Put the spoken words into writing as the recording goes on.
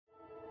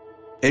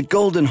At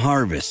Golden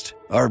Harvest,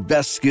 our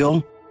best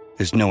skill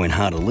is knowing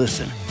how to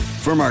listen.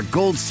 From our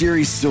Gold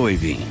Series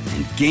soybean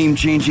and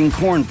game-changing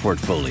corn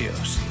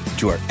portfolios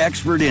to our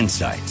expert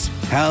insights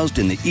housed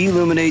in the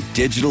Illuminate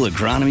digital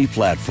agronomy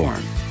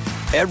platform,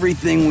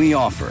 everything we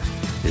offer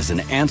is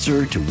an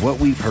answer to what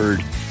we've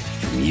heard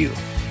from you.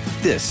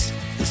 This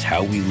is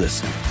how we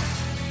listen.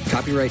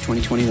 Copyright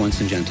 2021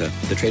 Syngenta.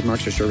 The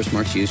trademarks or service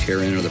marks used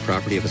herein are the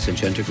property of a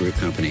Syngenta Group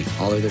company.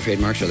 All other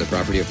trademarks are the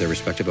property of their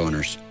respective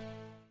owners.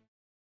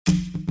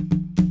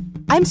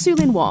 I'm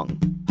Su-Lin Wong,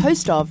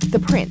 host of The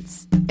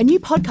Prince, a new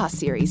podcast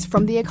series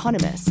from The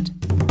Economist.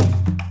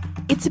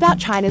 It's about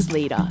China's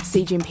leader,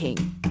 Xi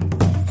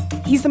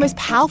Jinping. He's the most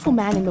powerful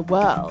man in the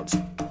world,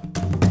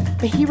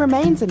 but he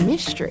remains a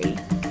mystery.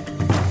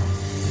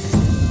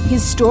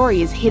 His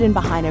story is hidden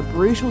behind a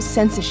brutal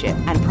censorship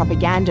and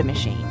propaganda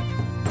machine.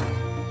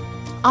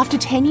 After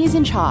 10 years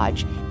in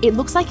charge, it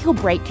looks like he'll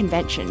break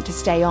convention to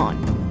stay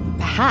on,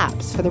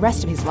 perhaps for the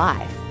rest of his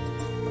life.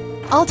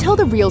 I'll tell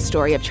the real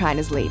story of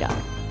China's leader,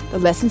 the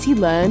lessons he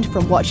learned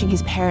from watching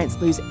his parents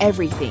lose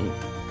everything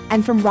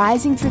and from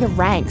rising through the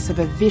ranks of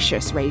a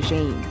vicious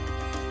regime.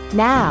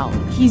 Now,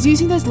 he's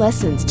using those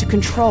lessons to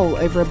control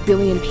over 1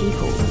 billion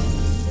people.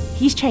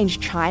 He's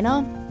changed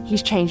China,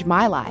 he's changed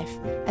my life,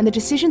 and the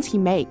decisions he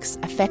makes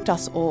affect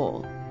us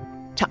all.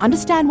 To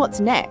understand what's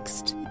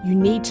next, you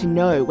need to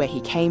know where he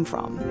came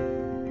from.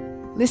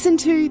 Listen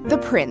to The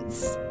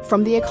Prince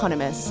from The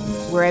Economist,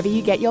 wherever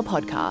you get your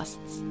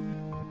podcasts.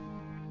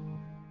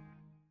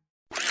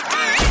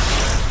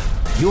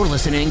 You're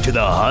listening to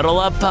the Huddle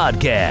Up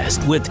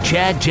Podcast with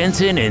Chad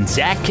Jensen and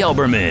Zach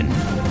Kelberman.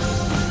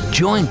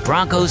 Join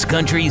Broncos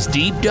Country's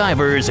deep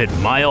divers at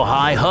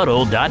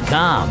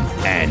milehighhuddle.com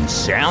and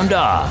sound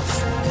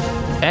off.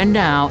 And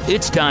now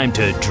it's time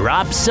to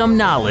drop some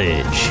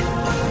knowledge.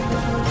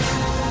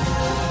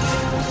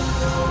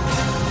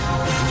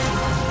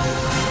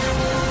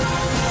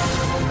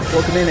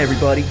 Welcome in,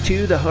 everybody,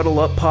 to the Huddle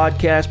Up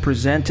Podcast,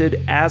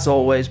 presented, as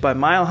always, by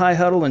Mile High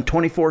Huddle and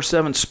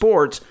 24/7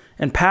 Sports,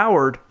 and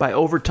powered by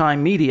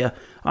Overtime Media.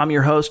 I'm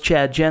your host,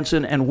 Chad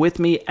Jensen, and with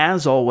me,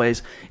 as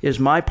always, is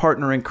my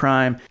partner in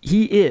crime.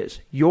 He is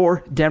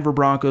your Denver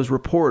Broncos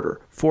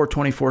reporter for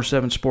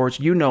 24/7 Sports.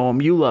 You know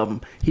him. You love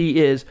him. He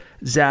is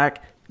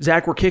Zach.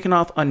 Zach, we're kicking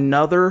off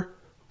another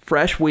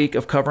fresh week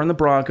of covering the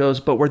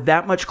Broncos, but we're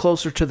that much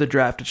closer to the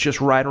draft. It's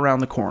just right around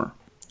the corner.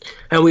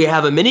 And we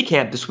have a mini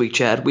camp this week,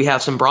 Chad. We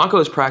have some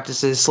Broncos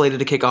practices slated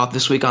to kick off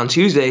this week on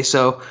Tuesday.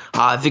 So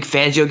Vic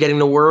Fangio getting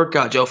to work,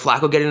 Joe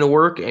Flacco getting to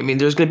work. I mean,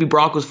 there's going to be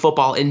Broncos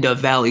football in Dove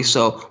Valley.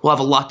 So we'll have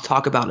a lot to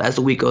talk about as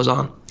the week goes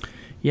on.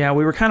 Yeah,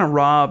 we were kind of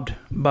robbed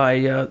by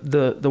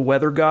the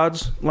weather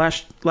gods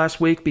last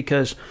week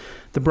because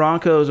the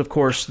Broncos, of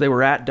course, they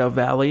were at Dove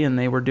Valley and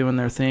they were doing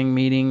their thing,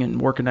 meeting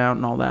and working out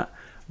and all that.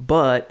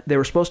 But they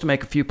were supposed to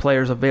make a few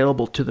players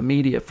available to the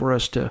media for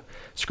us to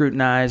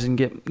scrutinize and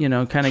get,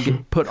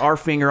 put our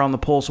finger on the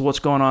pulse of what's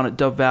going on at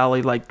Dove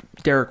Valley, like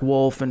Derek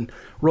Wolfe and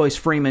Royce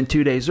Freeman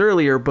 2 days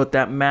earlier. But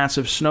that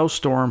massive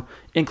snowstorm,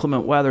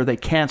 inclement weather, they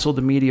canceled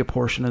the media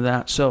portion of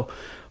that. So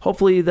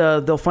hopefully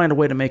they'll find a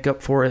way to make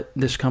up for it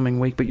this coming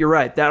week. But you're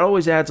right, that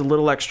always adds a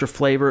little extra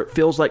flavor. It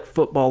feels like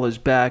football is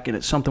back, and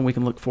it's something we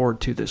can look forward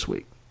to this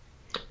week.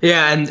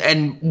 Yeah,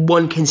 and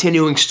one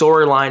continuing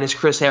storyline is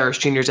Chris Harris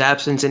Jr.'s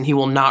absence, and he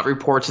will not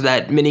report to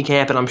that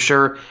minicamp, and I'm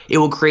sure it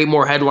will create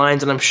more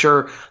headlines, and I'm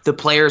sure the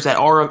players that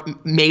are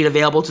made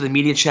available to the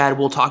media, Chad,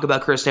 will talk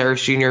about Chris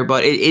Harris Jr.,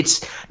 but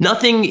it's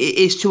nothing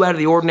is too out of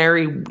the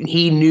ordinary.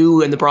 He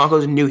knew, and the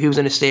Broncos knew he was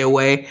going to stay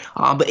away,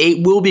 but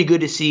it will be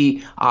good to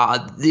see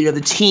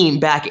the team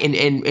back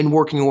in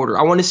working order.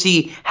 I want to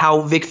see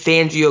how Vic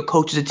Fangio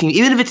coaches the team,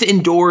 even if it's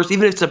indoors,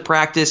 even if it's a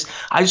practice.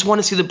 I just want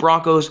to see the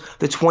Broncos,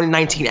 the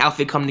 2019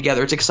 outfit come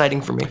together. It's exciting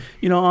for me.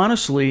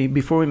 Honestly,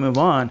 before we move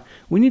on,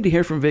 we need to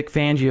hear from Vic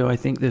Fangio, I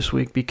think, this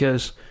week,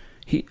 because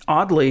he,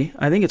 oddly,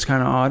 I think it's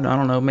kind of odd. I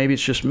don't know, maybe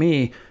it's just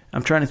me.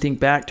 I'm trying to think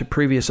back to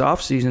previous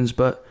off seasons,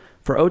 but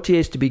for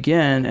OTAs to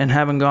begin and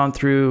having gone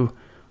through,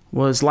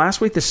 was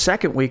last week the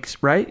second week,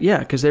 right? Yeah,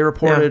 because they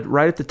reported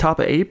right at the top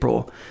of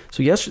April.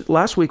 So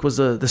last week was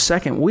the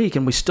second week,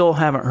 and we still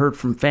haven't heard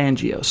from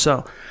Fangio.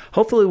 So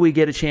hopefully we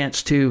get a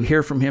chance to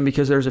hear from him,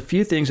 because there's a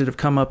few things that have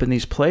come up in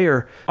these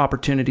player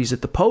opportunities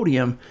at the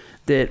podium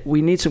that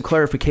we need some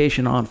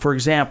clarification on. For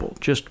example,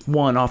 just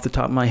one off the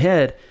top of my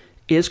head,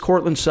 is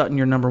Courtland Sutton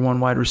your number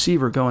one wide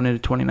receiver going into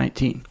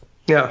 2019?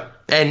 Yeah.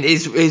 And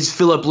is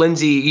Phillip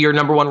Lindsay your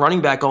number one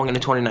running back going into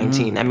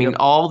 2019? I mean,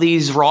 all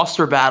these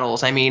roster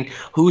battles. I mean,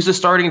 who's the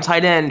starting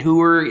tight end? Who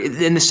are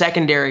in the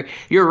secondary?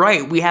 You're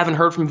right. We haven't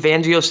heard from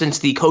Fangio since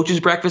the coaches'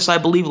 breakfast, I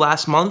believe,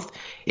 last month.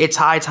 It's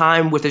high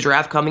time with the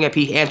draft coming up.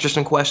 He answers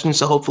some questions,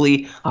 so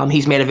hopefully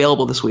he's made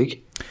available this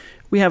week.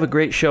 We have a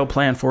great show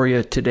planned for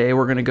you today.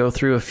 We're going to go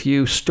through a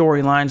few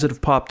storylines that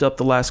have popped up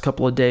the last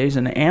couple of days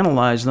and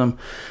analyze them.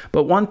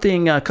 But one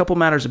thing, a couple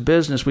matters of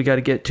business we got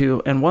to get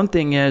to. And one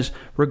thing is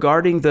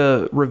regarding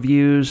the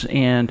reviews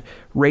and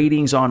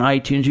ratings on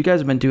iTunes. You guys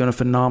have been doing a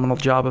phenomenal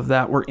job of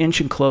that. We're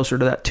inching closer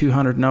to that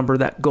 200 number,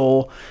 that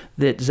goal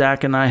that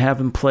Zach and I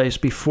have in place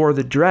before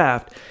the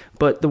draft.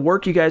 But the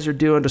work you guys are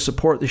doing to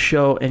support the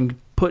show and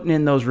putting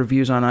in those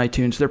reviews on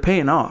iTunes, they're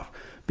paying off.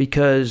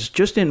 Because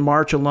just in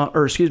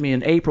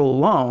in April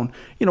alone,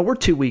 we're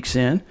 2 weeks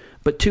in,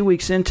 but 2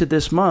 weeks into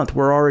this month,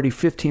 we're already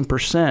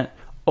 15%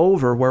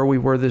 over where we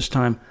were this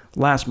time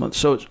last month.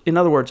 So in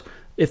other words,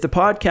 if the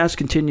podcast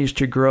continues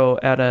to grow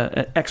at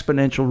an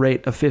exponential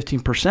rate of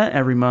 15%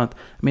 every month,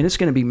 it's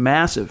going to be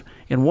massive.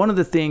 And one of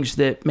the things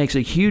that makes a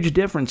huge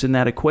difference in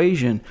that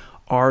equation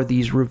are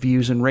these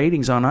reviews and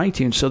ratings on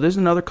iTunes. So there's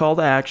another call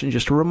to action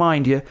just to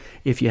remind you,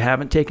 if you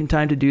haven't taken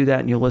time to do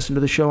that and you listen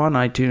to the show on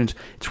iTunes,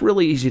 it's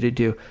really easy to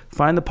do.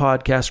 Find the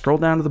podcast, scroll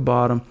down to the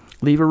bottom,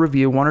 leave a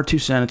review, 1 or 2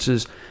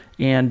 sentences,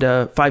 and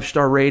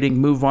 5-star rating,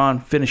 move on,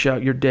 finish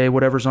out your day,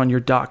 whatever's on your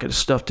docket of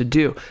stuff to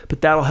do.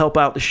 But that'll help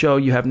out the show.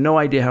 You have no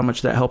idea how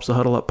much that helps the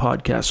Huddle Up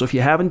podcast. So if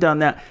you haven't done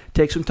that,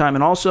 take some time.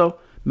 And also,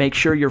 make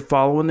sure you're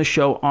following the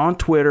show on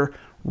Twitter.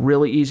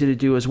 Really easy to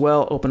do as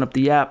well. Open up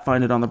the app,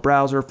 find it on the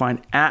browser,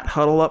 find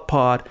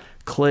 @HuddleUpPod,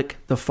 click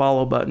the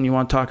follow button. You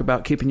want to talk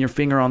about keeping your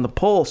finger on the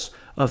pulse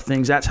of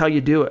things. That's how you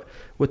do it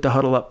with the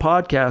Huddle Up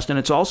podcast. And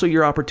it's also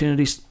your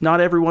opportunity.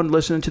 Not everyone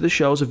listening to the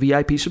show is a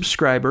VIP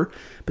subscriber,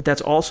 but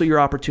that's also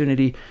your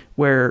opportunity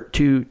where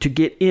to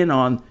get in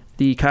on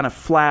the kind of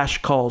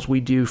flash calls we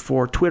do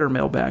for Twitter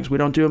mailbags. We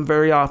don't do them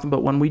very often,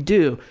 but when we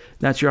do,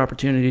 that's your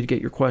opportunity to get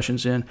your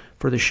questions in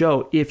for the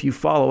show if you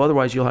follow.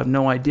 Otherwise, you'll have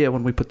no idea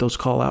when we put those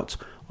call outs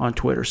on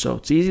Twitter. So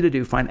it's easy to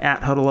do. Find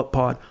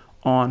 @HuddleUpPod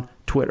on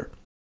Twitter.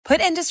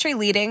 Put industry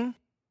leading,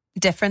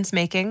 difference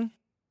making,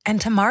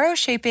 and tomorrow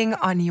shaping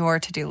on your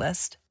to-do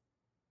list.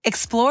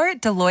 Explore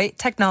Deloitte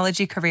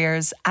Technology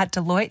Careers at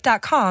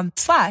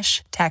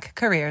Deloitte.com/tech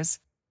careers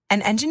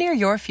and engineer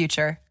your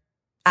future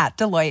at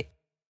Deloitte.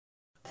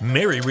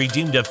 Mary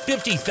redeemed a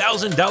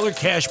 $50,000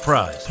 cash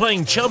prize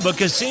playing Chumba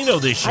Casino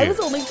this year. I was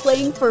only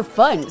playing for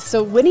fun,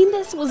 so winning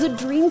this was a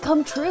dream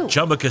come true.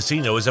 Chumba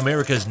Casino is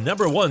America's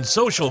 #1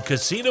 social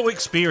casino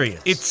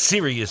experience. It's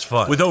serious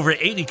fun. With over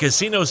 80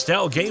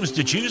 casino-style games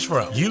to choose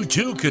from, you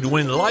too could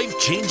win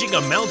life-changing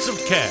amounts of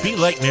cash. Be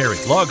like Mary.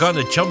 Log on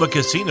to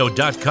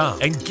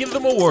ChumbaCasino.com and give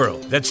them a whirl.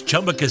 That's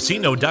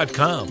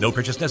ChumbaCasino.com. No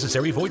purchase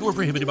necessary. Void where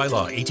prohibited by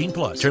law.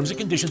 18+. Terms and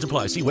conditions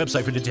apply. See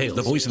website for details.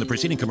 The voice in the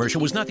preceding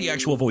commercial was not the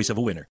actual voice of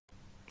a winner.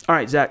 All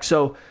right, Zach,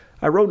 so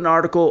I wrote an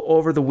article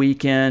over the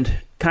weekend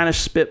kind of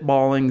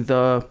spitballing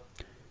the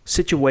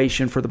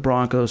situation for the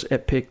Broncos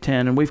at pick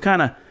 10, and we've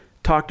kind of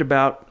talked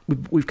about,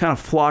 we've kind of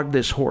flogged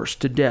this horse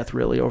to death,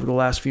 really, over the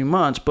last few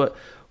months, but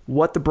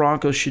what the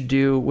Broncos should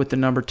do with the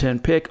number 10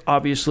 pick.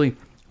 Obviously,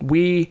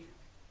 we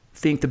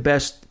think the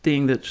best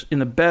thing that's in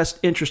the best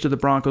interest of the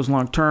Broncos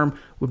long-term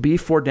would be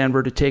for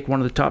Denver to take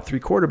one of the top 3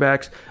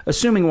 quarterbacks,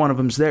 assuming one of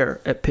them's there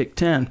at pick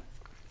 10.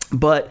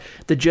 But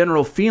the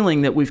general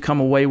feeling that we've come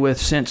away with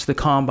since the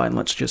Combine,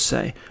 let's just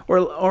say,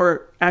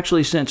 or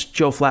actually since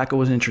Joe Flacco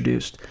was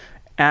introduced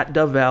at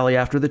Dove Valley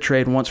after the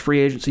trade, once free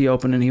agency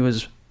opened and he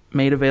was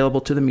made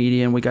available to the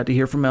media, and we got to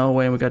hear from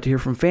Elway and we got to hear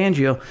from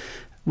Fangio,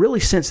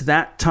 really since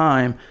that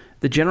time,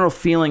 the general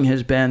feeling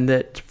has been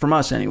that, from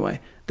us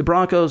anyway, the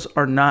Broncos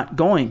are not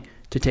going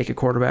to take a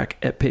quarterback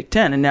at pick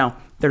 10. And now,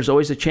 there's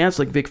always a chance,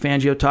 like Vic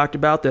Fangio talked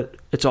about, that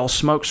it's all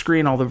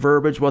smokescreen, all the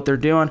verbiage, what they're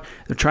doing.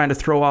 They're trying to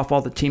throw off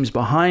all the teams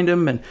behind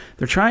them, and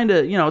they're trying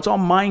to, it's all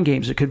mind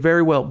games. It could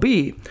very well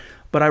be.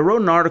 But I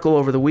wrote an article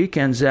over the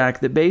weekend,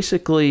 Zach, that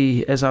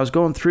basically, as I was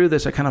going through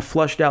this, I kind of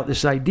flushed out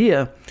this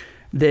idea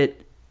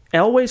that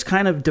Elway's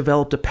kind of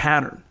developed a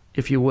pattern,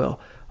 if you will,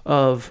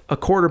 of a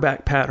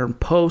quarterback pattern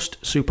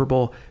post-Super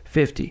Bowl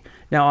 50.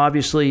 Now,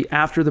 obviously,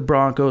 after the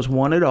Broncos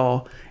won it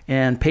all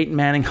and Peyton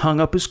Manning hung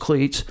up his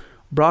cleats,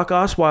 Brock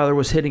Osweiler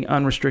was hitting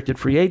unrestricted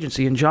free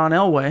agency, and John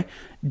Elway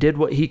did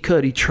what he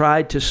could. He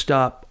tried to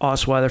stop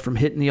Osweiler from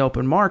hitting the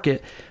open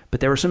market,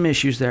 but there were some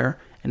issues there.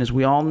 And as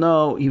we all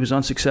know, he was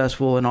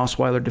unsuccessful, and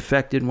Osweiler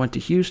defected and went to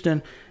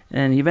Houston,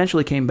 and he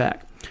eventually came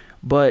back.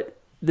 But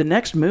the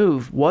next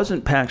move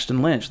wasn't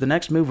Paxton Lynch. The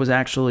next move was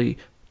actually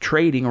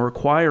trading or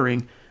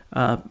acquiring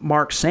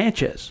Mark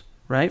Sanchez,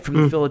 right,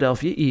 from the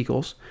Philadelphia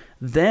Eagles.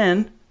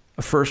 Then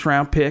a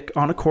first-round pick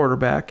on a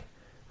quarterback,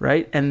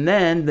 right? And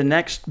then the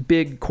next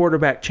big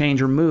quarterback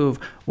change or move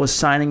was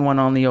signing one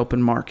on the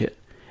open market.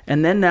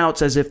 And then now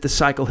it's as if the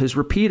cycle has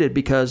repeated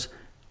because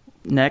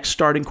next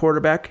starting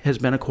quarterback has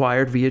been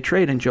acquired via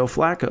trade in Joe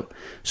Flacco.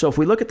 So if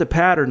we look at the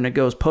pattern that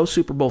goes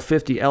post-Super Bowl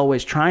 50,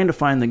 Elway's trying to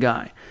find the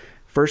guy.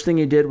 First thing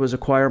he did was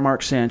acquire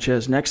Mark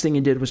Sanchez. Next thing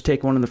he did was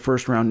take one in the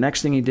first round.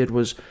 Next thing he did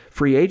was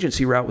free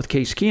agency route with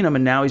Case Keenum,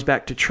 and now he's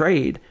back to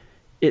trade.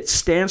 It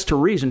stands to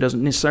reason,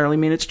 doesn't necessarily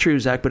mean it's true,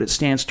 Zach, but it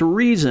stands to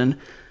reason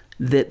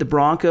that the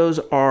Broncos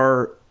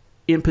are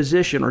in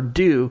position or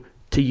due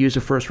to use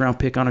a first-round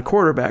pick on a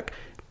quarterback.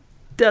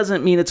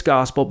 Doesn't mean it's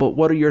gospel, but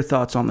what are your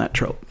thoughts on that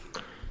trope?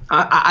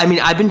 I mean,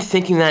 I've been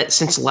thinking that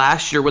since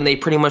last year when they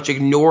pretty much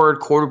ignored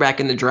quarterback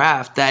in the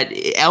draft, that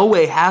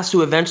Elway has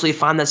to eventually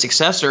find that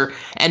successor.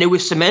 And it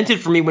was cemented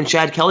for me when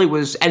Chad Kelly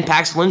and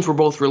Paxton Lynch were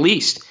both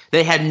released.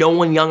 They had no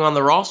one young on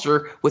the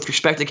roster with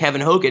respect to Kevin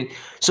Hogan.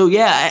 So,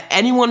 yeah,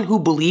 anyone who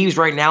believes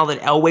right now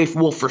that Elway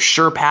will for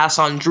sure pass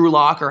on Drew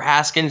Lock or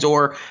Haskins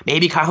or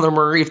maybe Kyler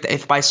Murray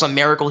if by some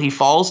miracle he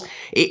falls,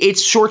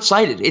 it's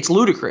short-sighted. It's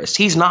ludicrous.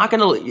 He's not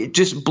going to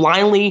just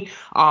blindly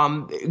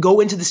go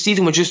into the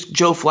season with just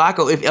Joe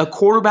Flacco. If a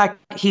quarterback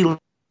he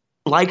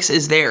likes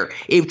is there,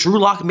 if Drew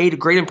Lock made a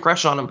great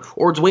impression on him,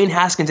 or Dwayne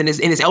Haskins in his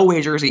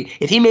Elway jersey,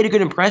 if he made a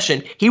good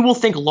impression, he will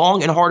think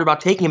long and hard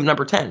about taking him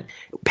number 10.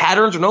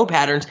 Patterns or no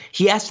patterns,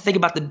 he has to think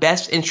about the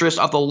best interest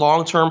of the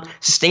long-term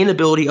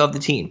sustainability of the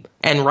team.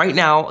 And right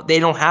now, they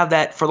don't have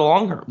that for the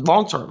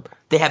long term.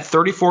 They have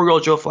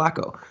 34-year-old Joe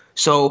Flacco.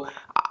 So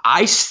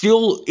I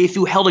still, if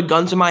you held a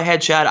gun to my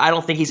head, Chad, I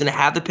don't think he's going to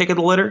have the pick of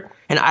the litter.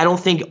 And I don't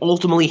think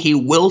ultimately he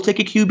will take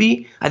a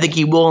QB. I think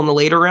he will in the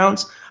later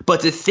rounds. But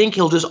to think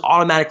he'll just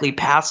automatically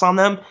pass on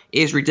them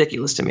is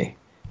ridiculous to me.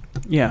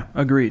 Yeah,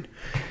 agreed.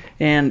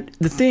 And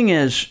the thing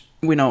is,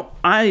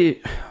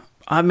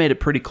 I've made it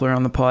pretty clear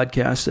on the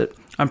podcast that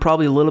I'm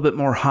probably a little bit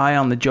more high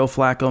on the Joe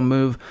Flacco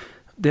move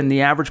than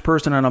the average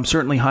person, and I'm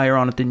certainly higher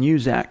on it than you,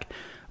 Zach.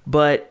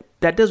 But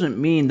that doesn't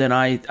mean that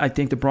I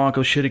think the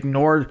Broncos should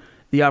ignore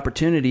the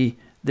opportunity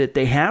that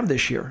they have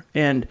this year.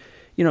 And,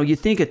 you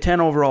think a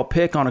 10 overall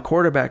pick on a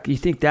quarterback, you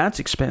think that's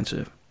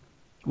expensive.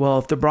 Well,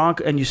 if the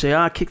Broncos, and you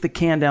say, kick the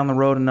can down the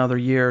road another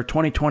year,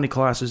 2020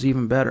 class is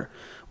even better.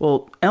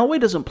 Well, Elway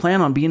doesn't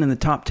plan on being in the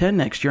top 10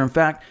 next year. In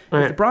fact,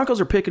 if the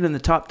Broncos are picking in the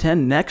top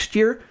 10 next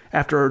year,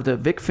 after the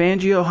Vic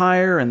Fangio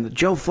hire and the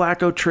Joe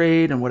Flacco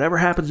trade and whatever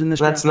happens in this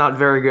That's not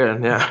very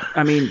good, yeah.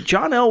 I mean,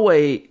 John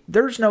Elway,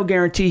 there's no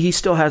guarantee he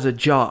still has a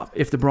job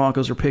if the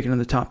Broncos are picking in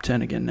the top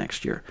 10 again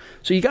next year.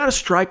 So you got to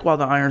strike while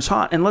the iron's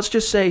hot. And let's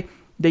just say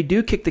they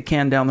do kick the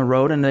can down the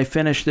road and they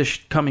finish this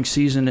coming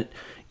season at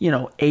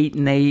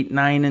 8-8,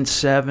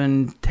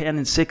 9-7,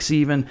 10-6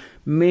 even,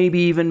 maybe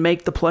even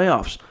make the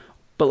playoffs.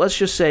 But let's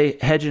just say,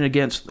 hedging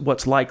against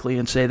what's likely,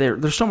 and say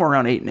they're somewhere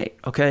around 8-8,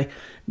 okay?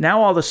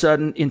 Now all of a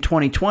sudden in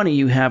 2020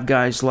 you have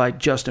guys like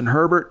Justin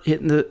Herbert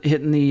hitting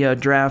the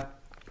draft,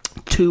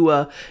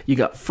 Tua, you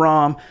got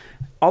Fromm.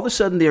 All of a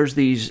sudden there's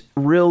these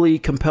really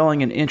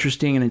compelling and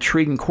interesting and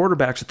intriguing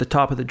quarterbacks at the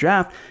top of the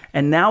draft,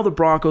 and now the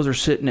Broncos are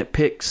sitting at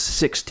picks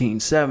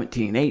 16,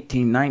 17,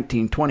 18,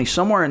 19, 20,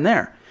 somewhere in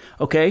there.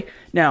 Okay,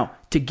 now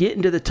to get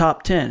into the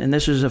top 10, and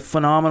this is a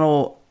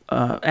phenomenal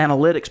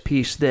analytics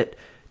piece that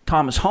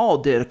Thomas Hall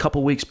did a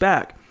couple weeks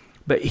back,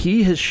 but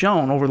he has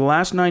shown over the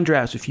last 9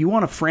 drafts, if you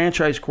want a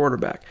franchise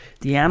quarterback,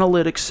 the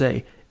analytics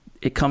say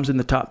it comes in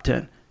the top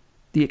 10.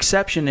 The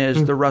exception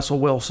is the Russell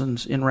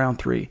Wilsons in round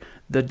 3,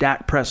 the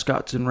Dak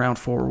Prescotts in round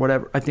 4,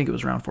 whatever. I think it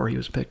was round 4 he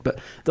was picked. But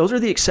those are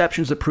the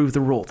exceptions that prove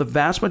the rule. The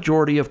vast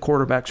majority of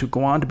quarterbacks who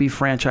go on to be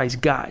franchise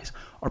guys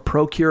are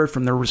procured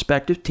from their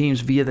respective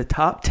teams via the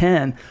top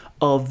 10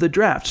 of the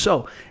draft.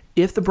 So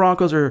if the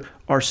Broncos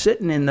are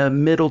sitting in the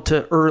middle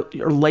to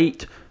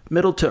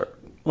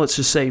let's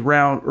just say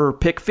round or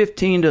pick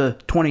 15 to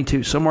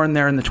 22, somewhere in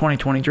there in the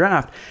 2020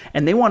 draft,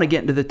 and they want to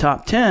get into the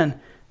top 10,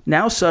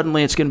 now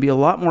suddenly it's going to be a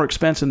lot more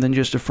expensive than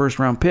just a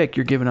first-round pick.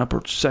 You're giving up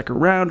a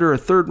second-rounder, a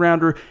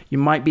third-rounder. You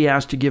might be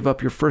asked to give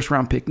up your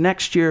first-round pick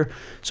next year.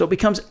 So it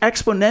becomes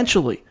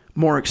exponentially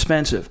more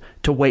expensive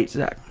to wait,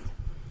 Zach.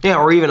 Yeah,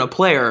 or even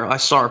a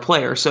star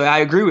player. So I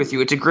agree with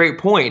you. It's a great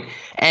point.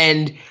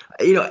 And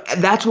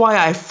that's why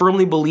I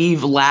firmly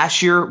believe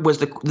last year was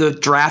the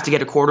draft to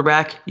get a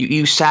quarterback.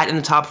 You sat in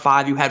the top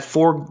 5. You had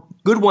 4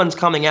 good ones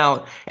coming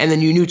out, and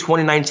then you knew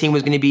 2019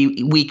 was going to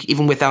be weak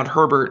even without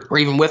Herbert, or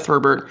even with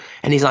Herbert,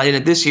 and he's not in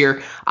it this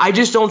year. I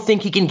just don't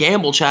think he can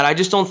gamble, Chad. I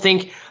just don't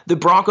think the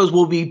Broncos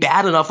will be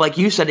bad enough, like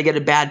you said, to get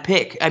a bad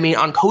pick. I mean,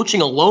 on coaching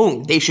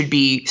alone, they should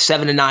be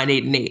 7-9,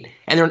 8-8,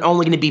 and they're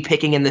only going to be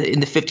picking in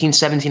the 15,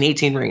 17,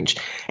 18 range.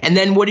 And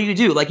then what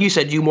do? Like you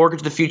said, do you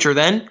mortgage the future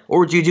then,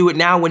 or do you do it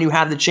now when you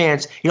have the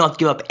chance? You don't have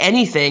to give up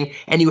anything,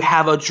 and you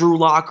have a Drew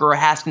Lock or a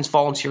Haskins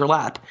fall into your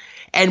lap.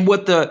 And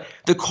what the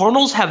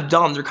Cardinals have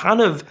done, they're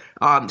kind of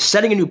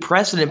setting a new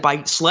precedent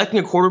by selecting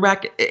a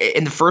quarterback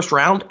in the first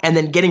round and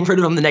then getting rid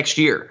of him the next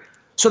year.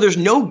 So there's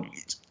no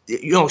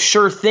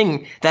sure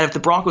thing that if the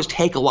Broncos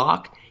take a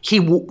lock, he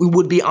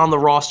would be on the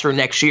roster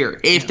next year.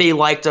 If they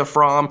liked a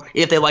Fromm,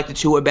 if they liked a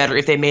Tua better,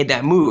 if they made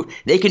that move,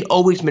 they can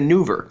always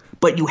maneuver.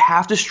 But you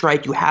have to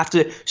strike, you have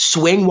to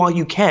swing while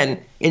you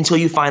can until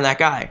you find that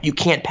guy. You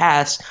can't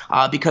pass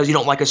because you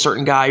don't like a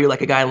certain guy, you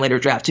like a guy in later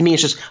draft. To me,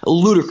 it's just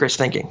ludicrous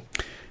thinking.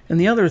 And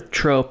the other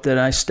trope that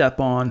I step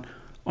on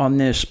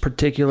this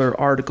particular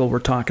article we're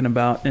talking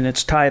about, and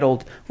it's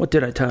titled, what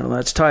did I title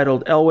that? It's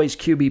titled, Elway's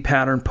QB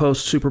Pattern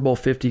Post Super Bowl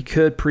 50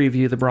 Could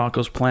Preview the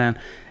Broncos' Plan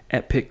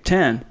at Pick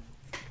 10.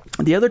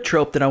 The other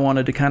trope that I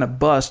wanted to kind of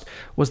bust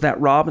was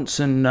that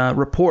Robinson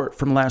report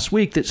from last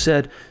week that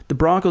said the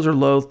Broncos are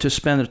loath to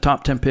spend a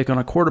top 10 pick on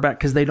a quarterback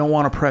because they don't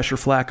want to pressure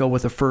Flacco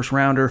with a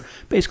first-rounder,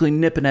 basically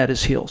nipping at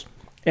his heels.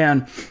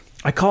 And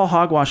I call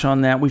hogwash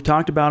on that. We've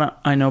talked about it,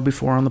 I know,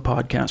 before on the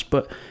podcast,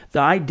 but the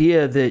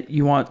idea that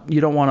you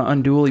don't want to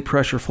unduly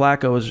pressure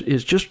Flacco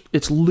is just,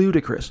 it's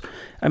ludicrous.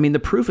 I mean, the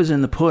proof is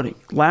in the pudding.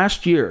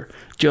 Last year,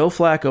 Joe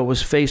Flacco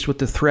was faced with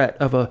the threat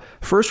of a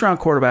first-round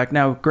quarterback.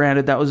 Now,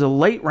 granted, that was a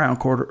late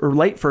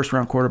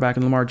first-round quarterback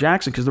in Lamar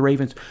Jackson because the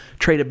Ravens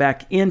traded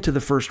back into the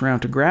first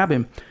round to grab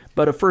him,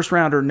 but a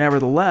first-rounder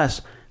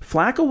nevertheless.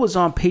 Flacco was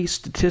on pace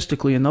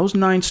statistically in those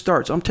 9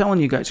 starts. I'm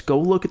telling you guys, go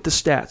look at the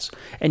stats.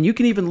 And you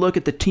can even look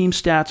at the team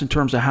stats in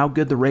terms of how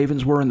good the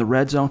Ravens were in the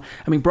red zone.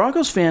 I mean,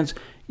 Broncos fans,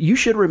 you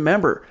should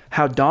remember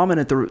how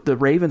dominant the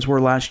Ravens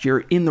were last year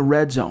in the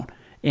red zone.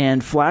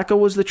 And Flacco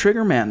was the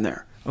trigger man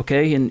there,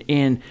 okay?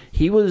 And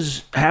he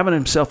was having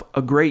himself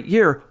a great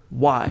year.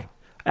 Why?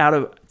 Out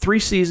of 3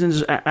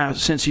 seasons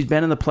since he'd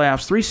been in the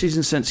playoffs, 3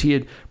 seasons since he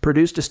had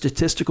produced a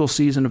statistical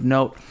season of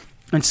note,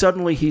 and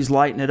suddenly he's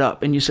lighting it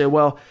up. And you say,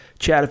 well,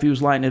 Chad, if he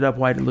was lighting it up,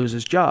 why did he lose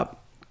his job?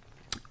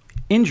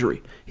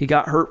 Injury. He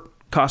got hurt,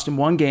 cost him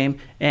 1 game,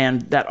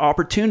 and that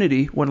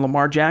opportunity when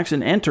Lamar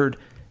Jackson entered,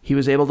 he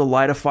was able to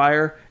light a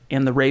fire,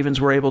 and the Ravens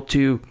were able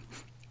to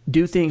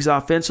do things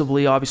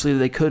offensively, obviously, that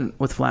they couldn't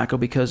with Flacco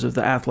because of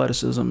the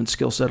athleticism and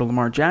skill set of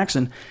Lamar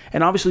Jackson.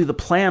 And obviously the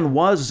plan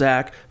was,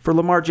 Zach, for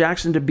Lamar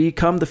Jackson to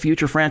become the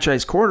future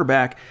franchise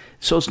quarterback.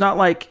 So it's not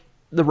like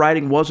the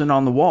writing wasn't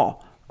on the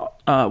wall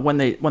when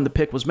the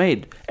pick was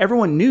made.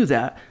 Everyone knew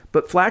that,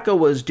 but Flacco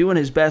was doing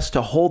his best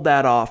to hold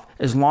that off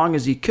as long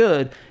as he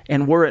could.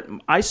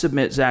 And I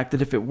submit, Zach,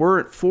 that if it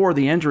weren't for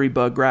the injury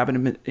bug grabbing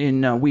him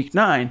in Week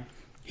 9,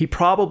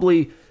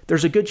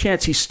 there's a good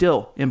chance he's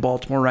still in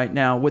Baltimore right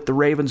now with the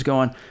Ravens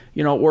going,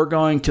 we're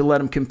going to let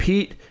him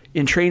compete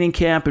in training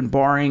camp, and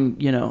barring,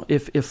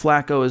 if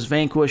Flacco is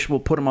vanquished,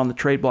 we'll put him on the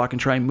trade block and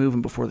try and move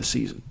him before the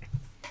season.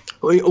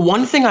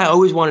 One thing I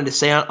always wanted to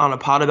say on a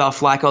pod about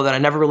Flacco that I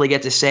never really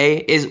get to say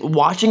is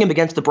watching him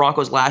against the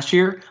Broncos last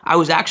year, I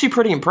was actually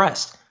pretty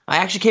impressed. I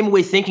actually came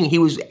away thinking he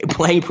was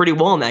playing pretty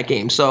well in that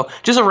game. So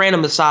just a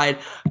random aside.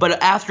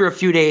 But after a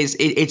few days,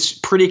 it's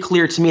pretty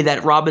clear to me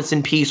that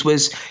Robinson Peace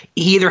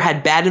he either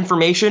had bad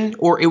information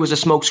or it was a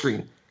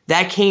smokescreen.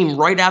 That came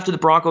right after the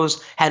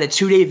Broncos had a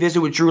 2-day visit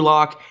with Drew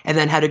Lock and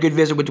then had a good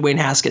visit with Dwayne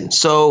Haskins.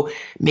 So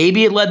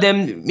maybe it led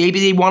them, maybe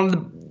they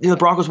wanted the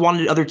Broncos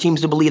wanted other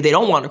teams to believe they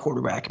don't want a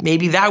quarterback.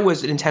 Maybe that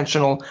was an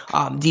intentional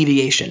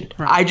deviation.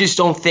 Right. I just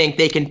don't think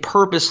they can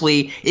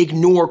purposely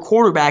ignore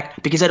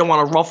quarterback because they don't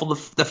want to ruffle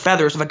the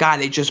feathers of a guy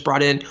they just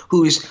brought in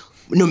who's,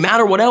 no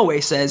matter what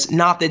Elway says,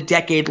 not the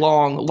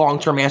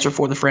long-term answer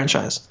for the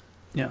franchise.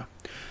 Yeah.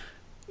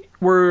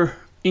 We're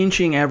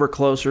inching ever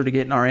closer to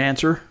getting our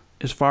answer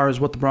as far as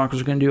what the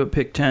Broncos are going to do at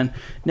pick 10.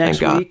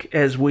 Next week,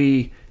 as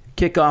we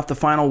kick off the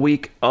final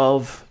week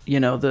of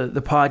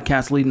the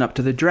podcast leading up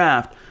to the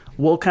draft,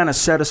 we'll kind of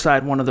set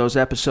aside one of those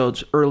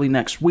episodes early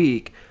next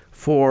week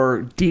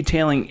for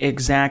detailing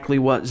exactly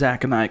what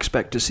Zach and I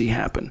expect to see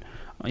happen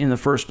in the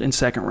first and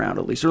second round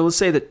at least. Or let's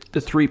say that the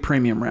 3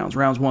 premium rounds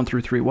 1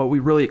 through 3, what we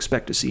really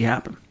expect to see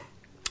happen.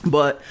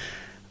 But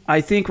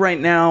I think right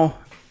now,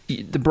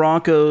 the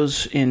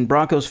Broncos and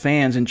Broncos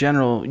fans in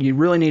general, you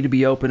really need to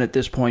be open at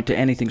this point to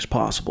anything's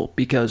possible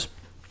because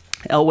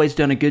Elway's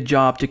done a good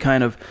job to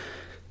kind of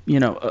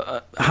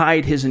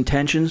hide his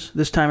intentions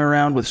this time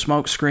around with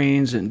smoke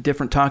screens and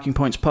different talking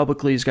points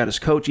publicly. He's got his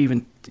coach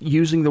even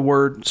using the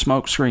word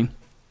smoke screen.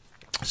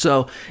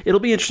 So it'll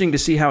be interesting to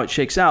see how it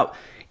shakes out.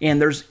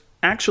 And there's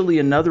actually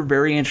another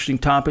very interesting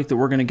topic that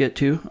we're going to get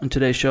to on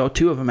today's show,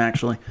 2 of them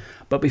actually.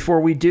 But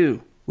before we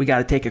do, we got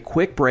to take a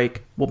quick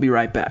break. We'll be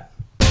right back.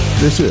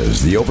 This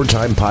is the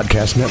Overtime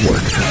Podcast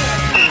Network.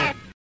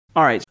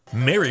 All right.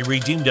 Mary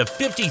redeemed a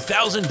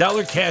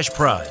 $50,000 cash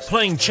prize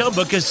playing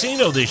Chumba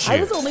Casino this year.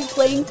 I was only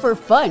playing for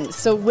fun,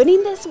 so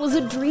winning this was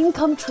a dream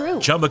come true.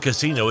 Chumba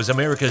Casino is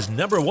America's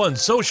 #1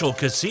 social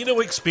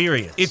casino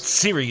experience. It's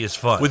serious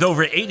fun. With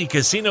over 80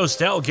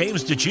 casino-style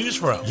games to choose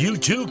from, you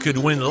too could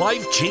win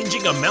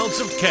life-changing amounts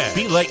of cash.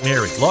 Be like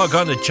Mary. Log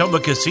on to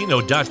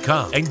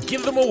ChumbaCasino.com and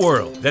give them a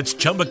whirl. That's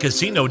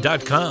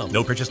ChumbaCasino.com.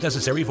 No purchase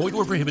necessary. Void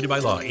where prohibited by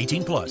law.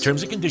 18+.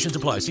 Terms and conditions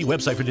apply. See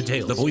website for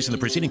details. The voice in the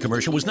preceding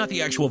commercial was not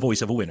the actual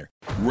voice of a winner.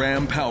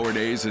 Ram Power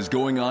Days is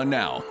going on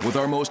now with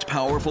our most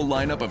powerful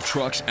lineup of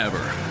trucks ever.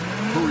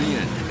 Hurry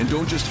in and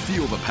don't just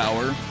feel the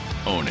power,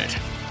 own it.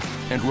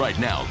 And right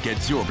now, get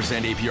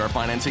 0% APR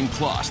financing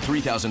plus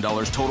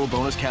 $3,000 total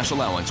bonus cash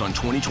allowance on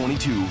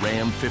 2022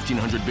 Ram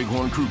 1500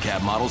 Bighorn Crew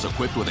Cab models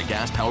equipped with a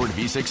gas-powered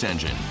V6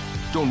 engine.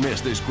 Don't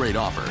miss this great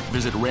offer.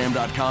 Visit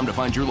Ram.com to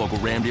find your local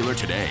Ram dealer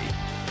today.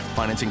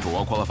 Financing for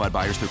well-qualified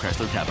buyers through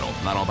Chrysler Capital.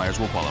 Not all buyers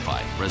will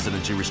qualify.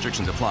 Residency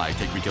restrictions apply.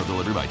 Take retail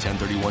delivery by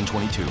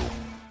 10/31/22.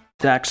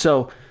 Zach,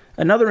 so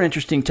another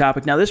interesting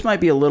topic. Now, this might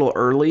be a little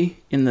early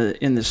in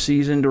the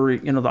season, or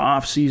the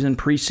off season,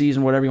 preseason,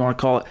 whatever you want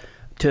to call it,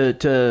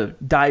 to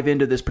dive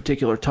into this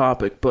particular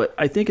topic. But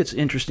I think it's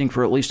interesting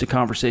for at least a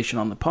conversation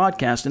on the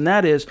podcast, and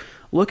that is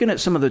looking at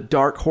some of the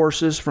dark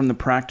horses from the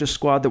practice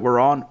squad that were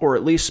on, or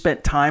at least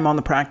spent time on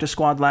the practice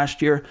squad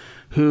last year,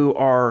 who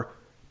are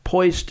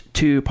poised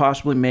to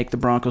possibly make the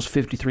Broncos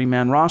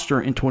 53-man roster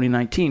in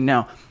 2019.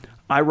 Now,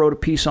 I wrote a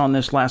piece on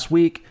this last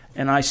week,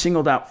 and I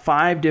singled out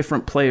 5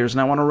 different players,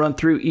 and I want to run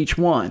through each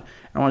one.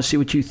 I want to see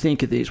what you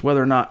think of these,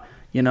 whether or not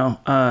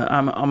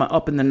I'm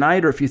up in the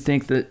night or if you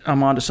think that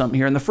I'm onto something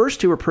here. And the first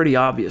 2 are pretty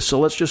obvious, so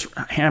let's just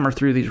hammer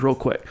through these real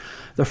quick.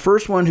 The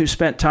first one who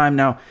spent time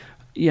now,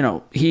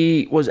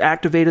 he was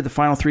activated the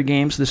final 3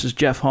 games. This is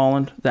Jeff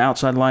Holland, the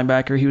outside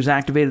linebacker. He was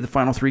activated the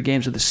final 3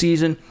 games of the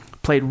season,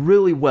 played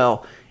really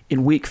well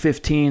in Week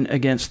 15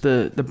 against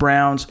the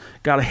Browns,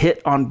 got a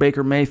hit on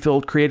Baker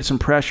Mayfield, created some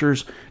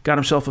pressures, got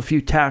himself a few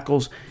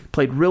tackles,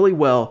 played really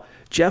well.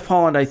 Jeff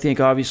Holland, I think,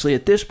 obviously,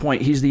 at this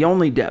point, he's the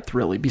only depth,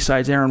 really,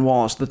 besides Aaron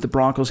Wallace, that the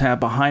Broncos have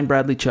behind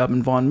Bradley Chubb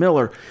and Von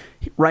Miller.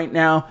 Right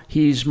now,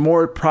 he's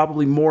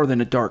probably more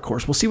than a dark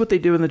horse. We'll see what they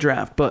do in the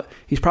draft, but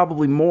he's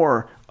probably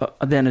more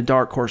than a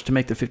dark horse to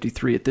make the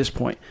 53 at this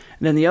point.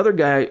 And then the other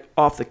guy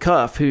off the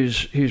cuff,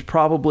 who's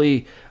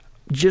probably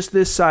just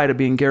this side of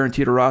being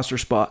guaranteed a roster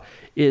spot,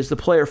 is the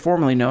player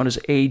formerly known as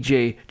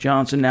A.J.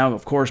 Johnson, now,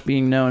 of course,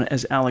 being known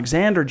as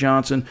Alexander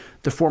Johnson,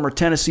 the former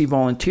Tennessee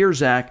Volunteer,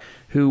 Zach,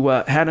 who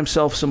had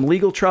himself some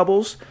legal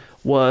troubles,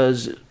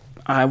 was,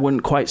 I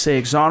wouldn't quite say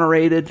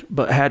exonerated,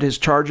 but had his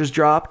charges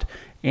dropped,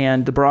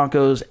 and the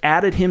Broncos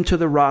added him to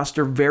the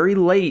roster very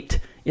late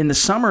in the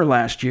summer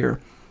last year.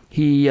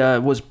 He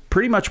was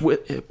pretty much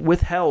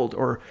withheld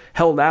or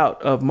held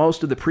out of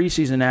most of the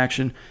preseason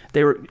action.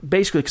 They were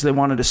basically because they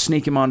wanted to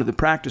sneak him onto the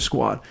practice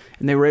squad,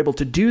 and they were able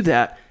to do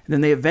that. And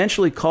then they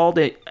eventually called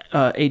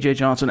A.J.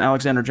 Johnson,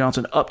 Alexander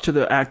Johnson, up to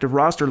the active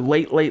roster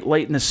late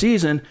in the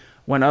season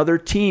when other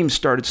teams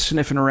started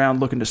sniffing around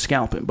looking to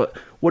scalp him. But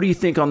what do you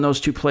think on those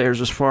 2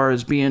 players as far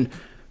as being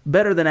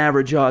better than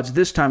average odds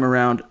this time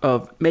around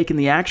of making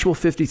the actual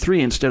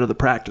 53 instead of the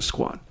practice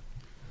squad?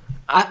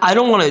 I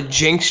don't want to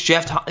jinx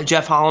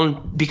Jeff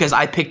Holland because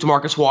I picked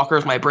DeMarcus Walker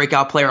as my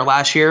breakout player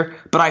last year,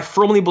 but I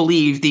firmly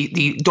believe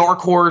the dark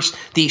horse,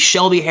 the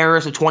Shelby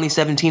Harris of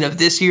 2017 of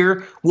this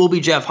year will be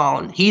Jeff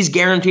Holland. He's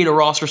guaranteed a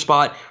roster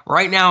spot.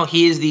 Right now,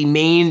 he is the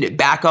main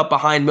backup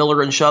behind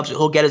Miller and Chubb, so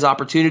he'll get his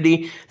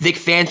opportunity. Vic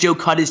Fangio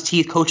cut his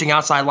teeth coaching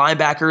outside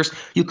linebackers.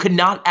 You could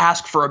not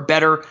ask for a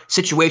better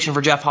situation for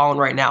Jeff Holland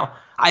right now.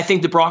 I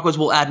think the Broncos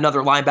will add another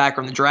linebacker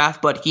in the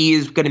draft, but he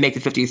is going to make the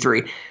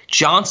 53.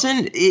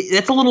 Johnson,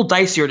 that's a little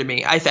dicier to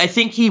me. I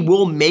think he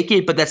will make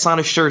it, but that's not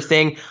a sure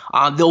thing.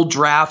 They'll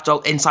draft an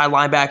inside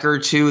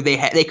linebacker too.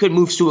 They could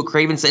move Stuart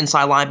Craven to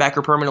inside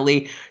linebacker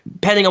permanently,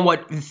 depending on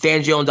what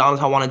Fangio and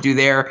Donaldson want to do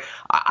there.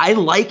 I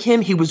like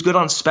him. He was good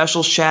on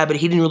specials, Chad, but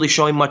he didn't really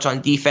show me much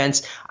on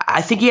defense.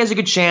 I think he has a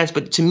good chance,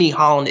 but to me,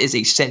 Holland is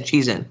a cinch.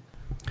 He's in.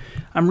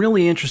 I'm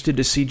really interested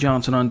to see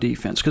Johnson on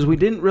defense because we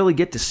didn't really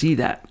get to see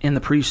that in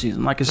the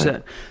preseason. Like I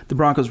said, the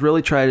Broncos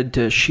really tried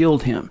to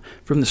shield him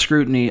from the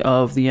scrutiny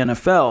of the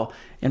NFL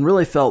and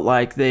really felt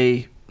like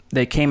they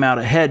came out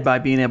ahead by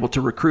being able to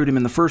recruit him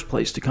in the first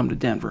place to come to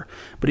Denver.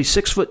 But he's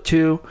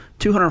 6'2",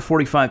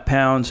 245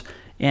 pounds,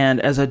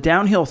 and as a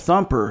downhill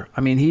thumper,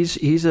 I mean,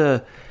 he's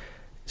a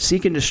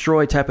seek and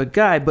destroy type of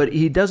guy, but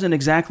he doesn't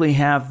exactly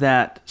have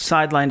that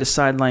sideline to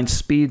sideline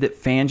speed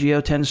that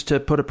Fangio tends to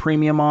put a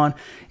premium on,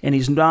 and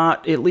he's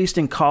not, at least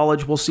in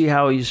college. We'll see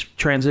how he's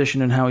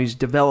transitioned and how he's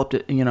developed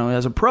it,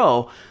 as a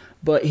pro,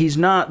 but he's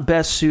not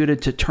best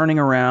suited to turning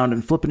around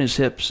and flipping his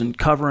hips and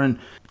covering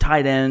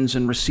tight ends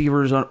and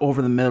receivers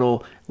over the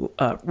middle,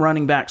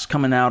 running backs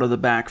coming out of the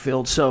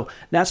backfield. So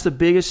that's the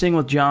biggest thing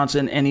with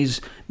Johnson, and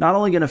he's not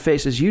only going to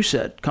face, as you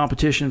said,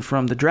 competition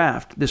from the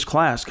draft, this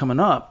class coming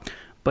up,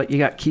 but you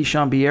got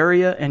Keyshawn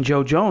Bierria and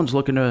Joe Jones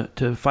looking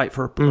to fight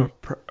for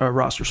a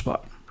roster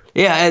spot.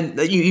 Yeah, and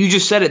you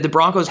just said it. The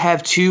Broncos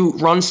have 2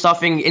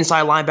 run-stuffing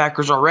inside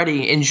linebackers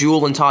already in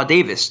Jewell and Todd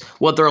Davis.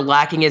 What they're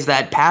lacking is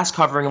that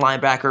pass-covering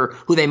linebacker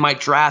who they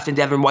might draft in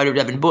Devin White or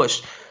Devin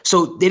Bush.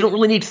 So they don't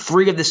really need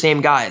 3 of the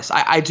same guys.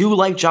 I do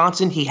like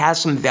Johnson. He has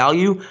some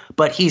value,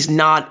 but he's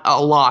not a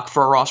lock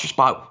for a roster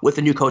spot with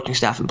the new coaching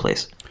staff in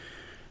place.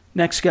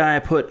 Next guy I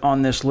put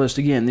on this list,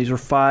 again, these are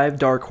 5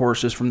 dark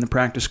horses from the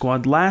practice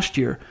squad last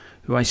year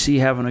who I see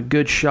having a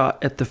good shot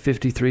at the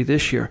 53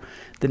 this year.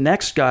 The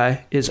next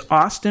guy is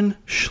Austin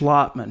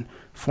Schlottman,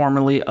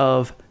 formerly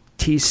of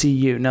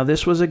TCU. Now,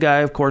 this was a guy,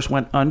 of course,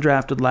 went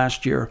undrafted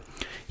last year.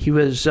 He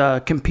was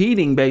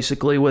competing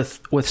basically with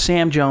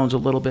Sam Jones a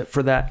little bit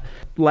for that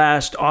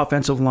last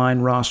offensive line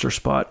roster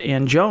spot.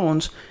 And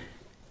Jones,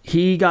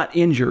 he got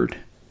injured.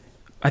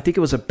 I think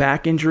it was a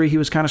back injury he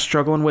was kind of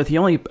struggling with. He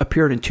only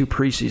appeared in 2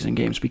 preseason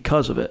games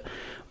because of it.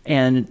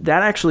 And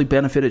that actually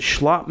benefited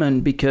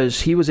Schlottman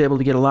because he was able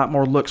to get a lot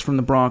more looks from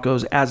the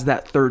Broncos as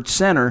that third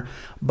center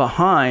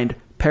behind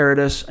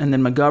Paradis, and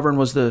then McGovern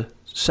was the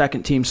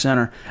second-team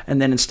center. And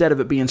then instead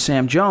of it being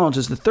Sam Jones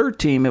as the third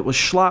team, it was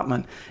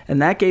Schlottman.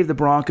 And that gave the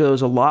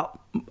Broncos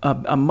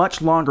a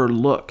much longer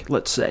look,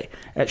 let's say,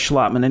 at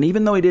Schlottman. And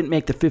even though he didn't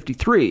make the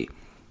 53,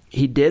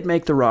 he did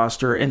make the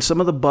roster, and some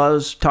of the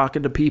buzz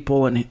talking to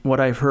people and what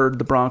I've heard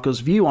the Broncos'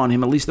 view on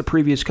him, at least the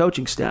previous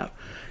coaching staff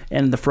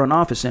and the front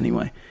office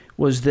anyway,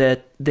 was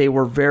that they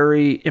were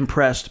very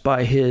impressed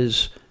by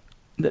his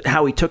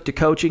how he took to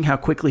coaching, how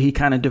quickly he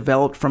kind of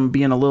developed from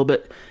being a little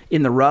bit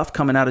in the rough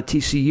coming out of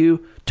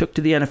TCU, took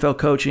to the NFL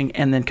coaching,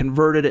 and then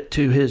converted it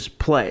to his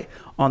play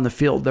on the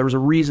field. There was a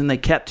reason they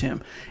kept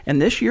him.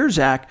 And this year,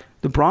 Zach,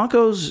 the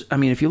Broncos, I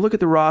mean, if you look at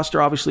the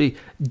roster, obviously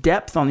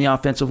depth on the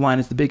offensive line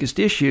is the biggest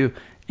issue,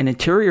 and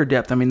interior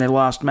depth, I mean, they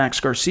lost Max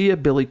Garcia,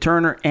 Billy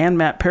Turner, and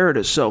Matt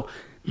Paradis. So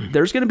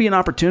there's going to be an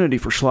opportunity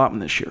for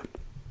Schlottmann this year.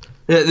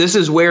 This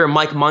is where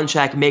Mike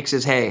Munchak makes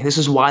his hay. This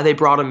is why they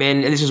brought him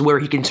in, and this is where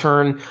he can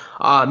turn,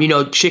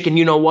 chicken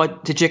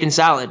to chicken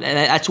salad. And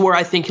that's where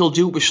I think he'll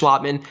do with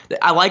Schlottmann.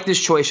 I like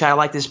this choice. I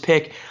like this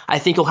pick. I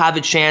think he'll have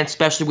a chance,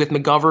 especially with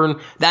McGovern.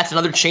 That's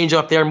another change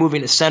up there,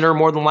 moving to center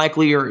more than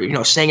likely,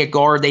 or staying at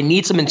guard. They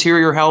need some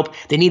interior help.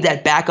 They need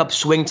that backup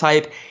swing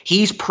type.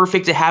 He's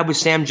perfect to have with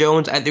Sam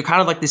Jones. They're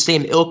kind of like the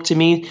same ilk to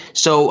me.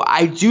 So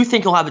I do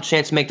think he'll have a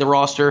chance to make the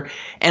roster,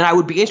 and I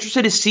would be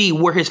interested to see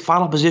where his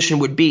final position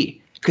would be.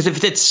 Because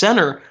if it's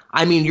center,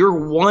 I mean, you're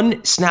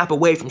one snap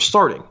away from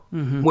starting.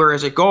 Mm-hmm.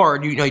 Whereas at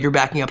guard, you're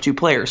backing up two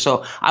players.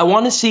 So I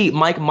want to see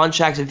Mike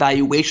Munchak's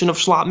evaluation of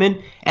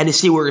Schlottmann and to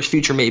see where his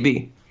future may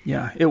be.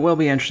 Yeah, it will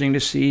be interesting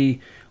to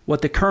see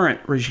what the current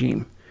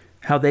regime,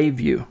 how they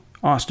view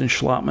Austin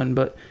Schlottmann.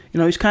 But,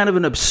 he's kind of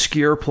an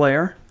obscure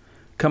player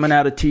coming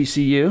out of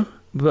TCU.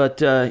 But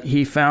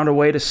he found a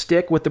way to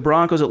stick with the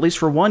Broncos, at least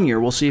for 1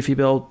 year. We'll see if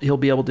he'll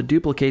be able to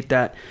duplicate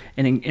that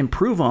and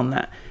improve on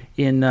that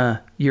in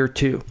year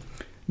 2.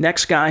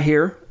 Next guy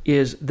here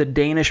is the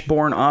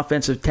Danish-born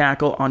offensive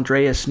tackle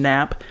Andreas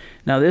Knapp.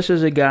 Now, this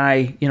is a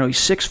guy, he's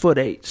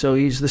 6'8", so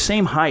he's the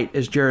same height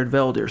as Jared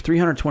Veldheer,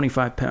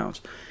 325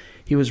 pounds.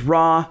 He was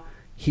raw.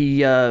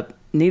 He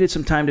needed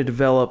some time to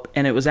develop,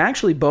 and it was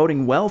actually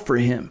boding well for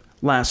him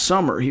last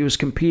summer. He was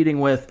competing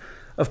with,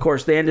 of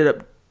course, they ended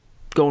up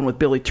going with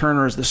Billy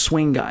Turner as the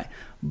swing guy,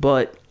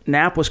 but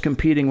Knapp was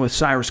competing with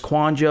Cyrus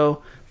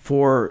Kouandjio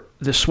for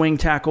the swing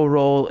tackle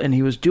role, and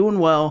he was doing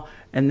well,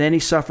 and then he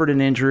suffered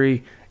an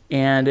injury,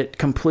 and it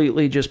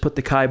completely just put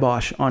the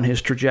kibosh on his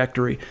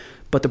trajectory.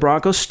 But the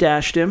Broncos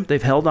stashed him.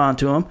 They've held on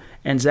to him.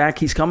 And, Zach,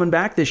 he's coming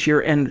back this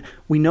year, and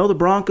we know the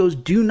Broncos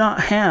do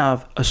not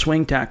have a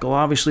swing tackle.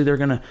 Obviously, they're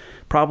going to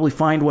probably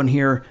find one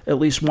here, at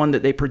least one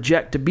that they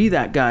project to be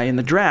that guy in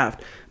the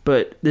draft.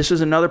 But this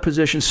is another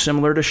position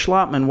similar to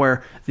Schlottmann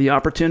where the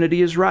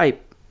opportunity is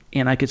ripe,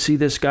 and I could see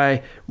this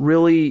guy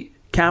really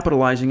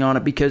capitalizing on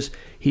it because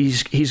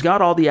he's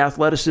got all the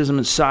athleticism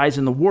and size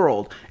in the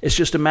world. It's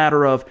just a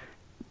matter of,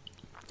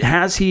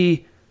 has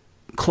he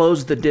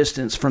closed the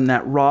distance from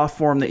that raw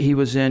form that he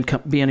was in,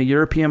 being a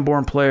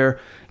European-born player,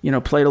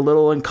 played a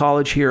little in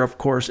college here, of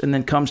course, and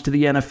then comes to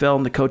the NFL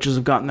and the coaches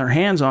have gotten their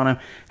hands on him.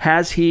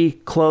 Has he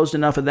closed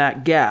enough of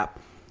that gap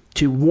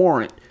to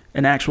warrant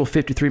an actual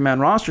 53-man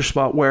roster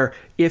spot where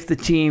if the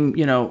team,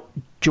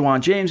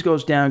 Juwan James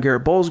goes down,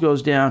 Garrett Bowles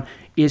goes down,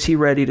 is he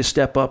ready to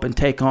step up and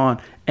take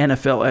on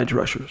NFL edge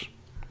rushers?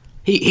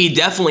 He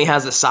definitely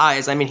has the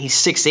size. I mean, he's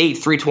 6'8",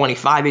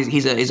 325.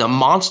 He's a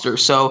monster.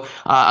 So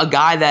a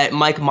guy that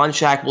Mike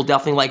Munchak will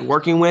definitely like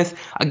working with,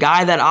 a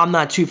guy that I'm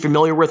not too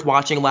familiar with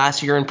watching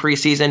last year in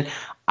preseason.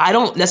 I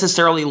don't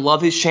necessarily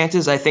love his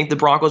chances. I think the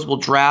Broncos will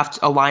draft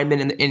a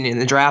lineman in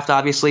the draft,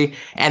 obviously,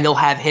 and they'll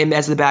have him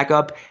as the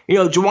backup.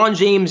 Juwan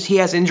James, he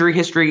has injury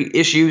history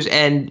issues,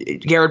 and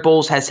Garrett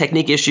Bowles has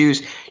technique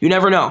issues. You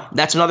never know.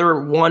 That's another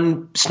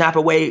one snap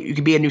away. You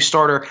could be a new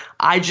starter.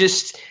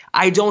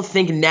 I don't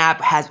think Knapp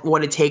has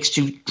what it takes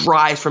to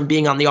rise from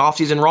being on the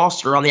offseason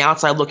roster, on the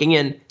outside looking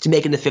in, to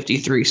making the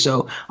 53.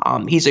 So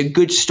he's a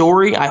good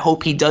story. I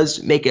hope he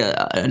does make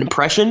an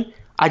impression.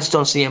 I just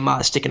don't see him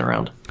sticking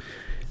around.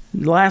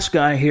 The last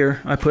guy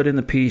here I put in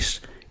the piece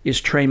is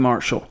Trey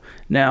Marshall.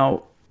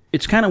 Now,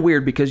 it's kind of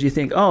weird because you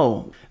think,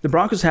 the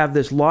Broncos have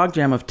this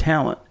logjam of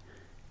talent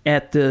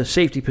at the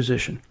safety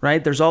position,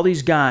 right? There's all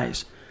these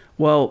guys.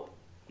 Well,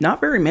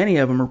 not very many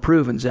of them are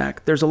proven,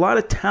 Zach. There's a lot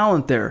of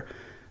talent there,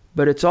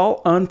 but it's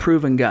all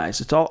unproven guys.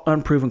 It's all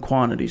unproven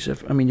quantities.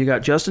 You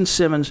got Justin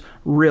Simmons,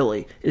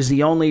 really, is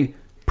the only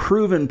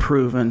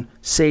proven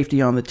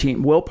safety on the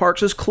team. Will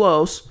Parks is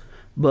close,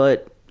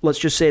 but let's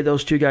just say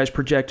those two guys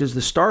project as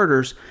the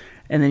starters,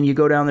 and then you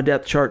go down the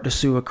depth chart to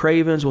Sua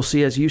Cravens. We'll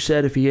see, as you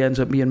said, if he ends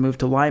up being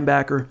moved to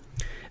linebacker.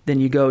 Then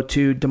you go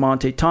to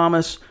DeMonte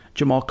Thomas.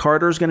 Jamal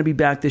Carter is going to be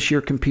back this year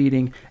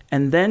competing,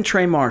 and then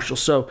Trey Marshall.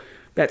 So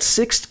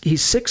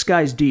he's 6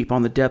 guys deep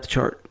on the depth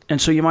chart.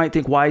 And so you might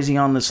think, why is he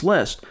on this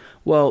list?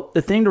 Well,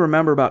 the thing to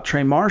remember about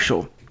Trey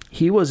Marshall,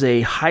 he was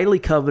a highly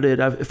coveted,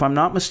 if I'm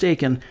not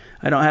mistaken,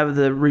 I don't have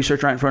the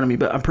research right in front of me,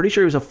 but I'm pretty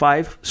sure he was a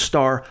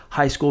 5-star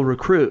high school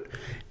recruit.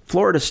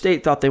 Florida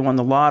State thought they won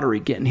the lottery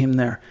getting him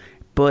there.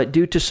 But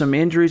due to some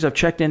injuries, I've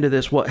checked into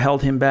this, what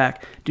held him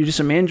back. Due to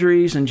some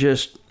injuries and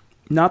just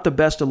not the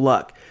best of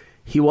luck,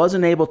 he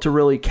wasn't able to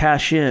really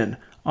cash in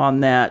on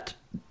that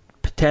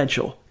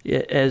potential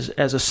as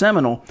a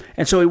Seminole.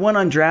 And so he went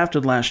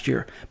undrafted last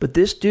year. But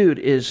this dude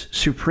is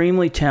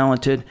supremely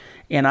talented,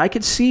 and I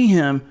could see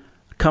him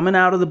coming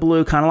out of the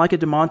blue, kind of like a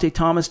DeMonte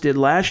Thomas did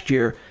last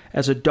year,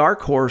 as a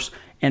dark horse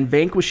and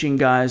vanquishing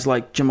guys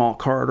like Jamal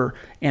Carter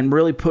and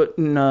really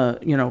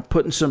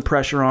putting some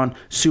pressure on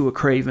Sua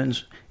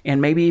Cravens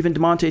and maybe even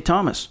DeMonte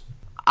Thomas.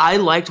 I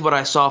liked what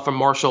I saw from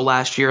Marshall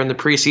last year in the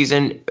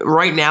preseason.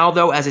 Right now,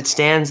 though, as it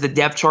stands, the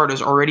depth chart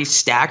is already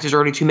stacked. There's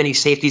already too many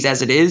safeties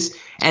as it is,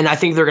 and I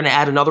think they're going to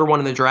add another one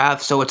in the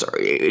draft, so it's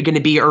going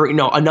to be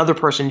another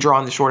person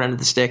drawing the short end of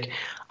the stick.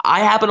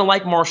 I happen to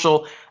like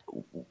Marshall.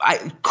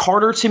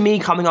 Carter, to me,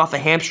 coming off a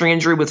hamstring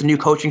injury with a new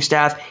coaching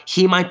staff,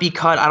 he might be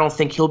cut. I don't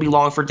think he'll be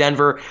long for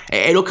Denver.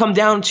 It'll come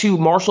down to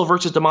Marshall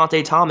versus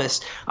DeMonte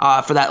Thomas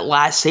for that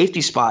last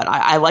safety spot.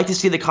 I like to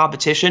see the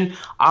competition.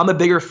 I'm a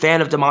bigger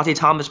fan of DeMonte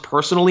Thomas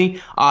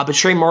personally, but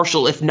Trey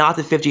Marshall, if not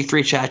the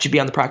 53 Chad, should be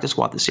on the practice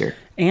squad this year.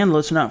 And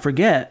let's not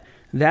forget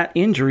that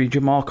injury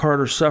Jamal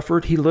Carter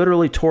suffered. He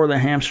literally tore the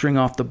hamstring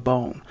off the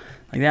bone.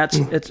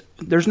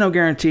 There's no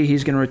guarantee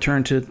he's going to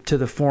return to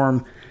the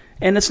form.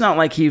 And it's not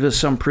like he was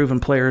some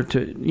proven player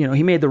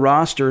he made the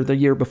roster the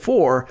year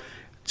before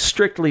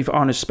strictly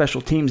on his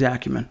special teams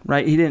acumen,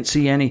 right? He didn't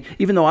see any,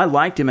 even though I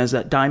liked him as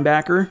that dime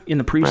backer in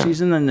the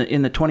preseason and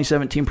in the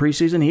 2017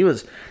 preseason, he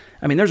was,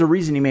 there's a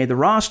reason he made the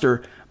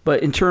roster,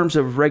 but in terms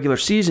of regular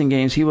season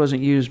games, he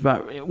wasn't used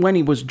when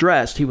he was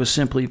dressed, he was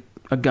simply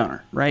a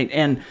gunner, right?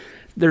 And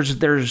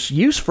there's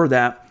use for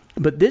that.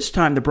 But this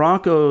time, the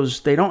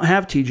Broncos, they don't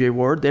have T.J.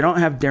 Ward. They don't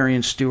have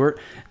Darian Stewart.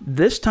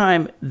 This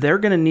time, they're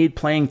going to need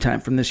playing time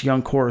from this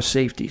young core of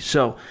safety.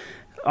 So,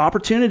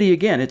 opportunity,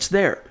 again, it's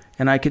there.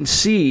 And I can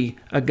see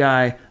a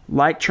guy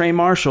like Trey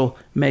Marshall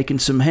making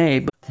some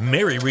hay.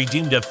 Mary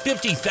redeemed a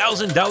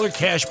 $50,000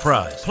 cash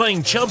prize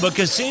playing Chumba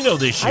Casino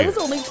this year. I was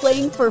only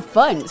playing for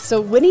fun,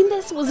 so winning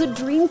this was a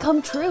dream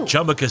come true.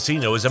 Chumba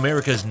Casino is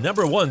America's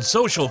 #1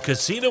 social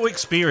casino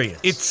experience.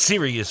 It's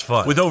serious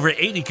fun. With over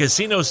 80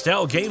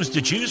 casino-style games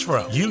to choose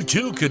from, you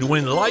too could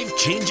win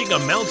life-changing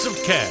amounts of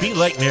cash. Be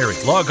like Mary.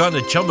 Log on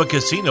to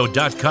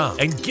ChumbaCasino.com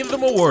and give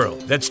them a whirl.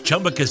 That's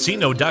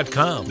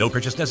ChumbaCasino.com. No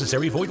purchase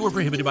necessary. Void where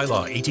prohibited by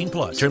law.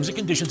 18+. Terms and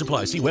conditions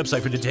apply. See website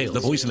for details. The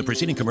voice in the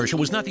preceding commercial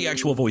was not the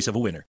actual voice of a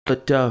winner.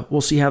 But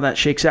we'll see how that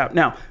shakes out.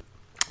 Now,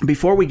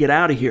 before we get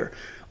out of here,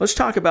 let's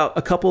talk about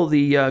a couple of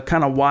the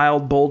kind of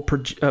wild, bold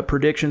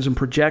predictions and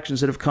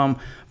projections that have come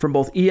from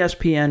both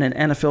ESPN and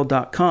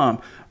NFL.com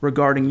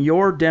regarding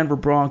your Denver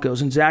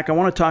Broncos. And, Zach, I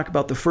want to talk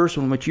about the first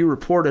one, which you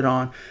reported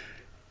on,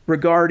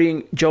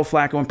 regarding Joe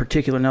Flacco in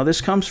particular. Now,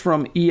 this comes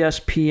from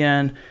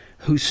ESPN,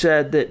 who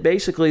said that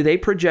basically they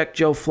project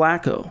Joe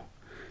Flacco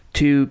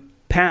to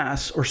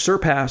pass or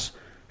surpass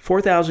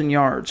 4,000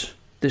 yards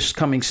this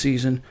coming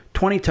season,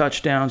 20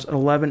 touchdowns,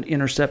 11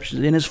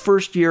 interceptions in his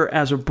first year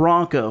as a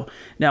Bronco.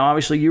 Now,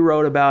 obviously, you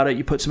wrote about it.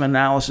 You put some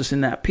analysis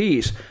in that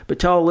piece. But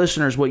tell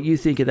listeners what you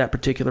think of that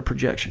particular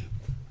projection.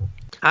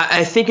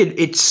 I think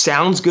it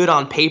sounds good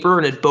on paper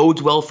and it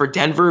bodes well for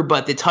Denver,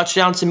 but the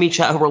touchdowns to me,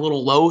 Chad, were a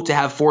little low to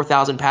have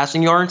 4,000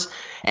 passing yards.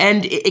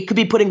 And it could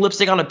be putting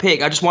lipstick on a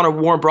pig. I just want to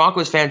warn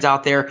Broncos fans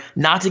out there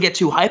not to get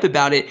too hype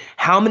about it.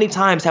 How many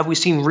times have we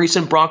seen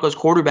recent Broncos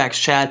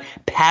quarterbacks, Chad,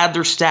 pad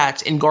their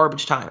stats in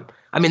garbage time?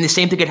 The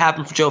same thing could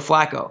happen for Joe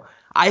Flacco.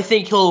 I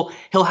think he'll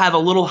have a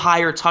little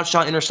higher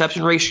touchdown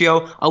interception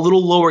ratio, a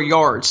little lower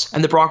yards,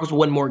 and the Broncos will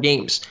win more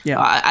games. Yeah.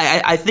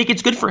 I think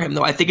it's good for him,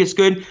 though. I think it's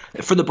good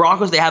for the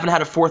Broncos. They haven't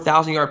had a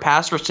 4,000-yard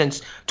passer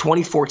since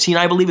 2014,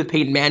 I believe, with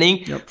Peyton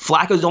Manning. Yep.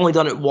 Flacco's only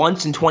done it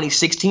once in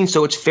 2016,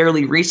 so it's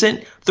fairly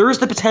recent. There is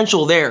the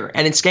potential there,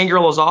 and in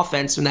Scangarello's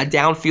offense, in that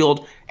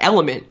downfield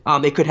element,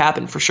 it could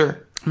happen for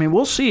sure.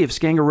 We'll see if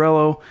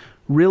Scangarello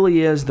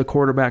really is the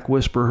quarterback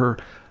whisperer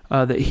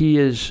that he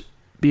is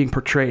being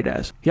portrayed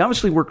as. He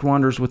obviously worked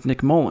wonders with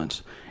Nick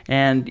Mullins,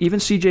 and even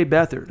C.J.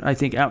 Beathard, I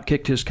think,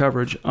 outkicked his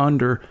coverage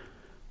under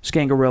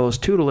Scangarello's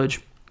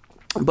tutelage,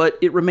 but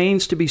it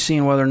remains to be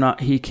seen whether or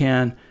not he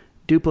can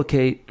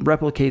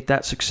replicate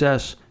that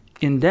success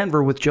in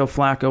Denver with Joe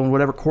Flacco and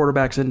whatever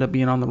quarterbacks end up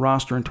being on the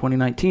roster in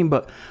 2019.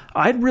 But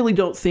I really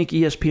don't think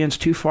ESPN's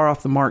too far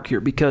off the mark here,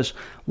 because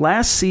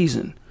last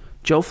season,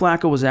 Joe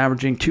Flacco was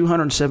averaging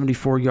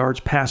 274 yards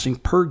passing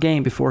per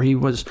game before he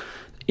was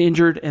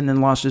injured and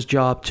then lost his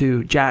job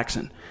to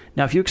Jackson.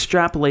 Now, if you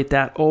extrapolate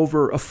that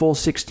over a full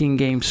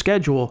 16-game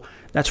schedule,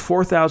 that's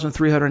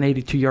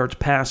 4,382 yards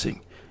passing.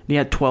 And he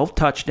had 12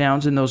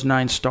 touchdowns in those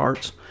 9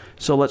 starts.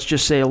 So let's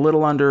just say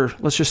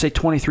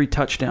 23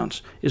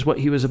 touchdowns is what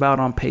he was about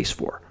on pace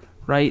for,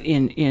 right,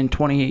 in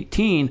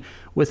 2018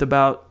 with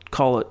about,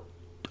 call it,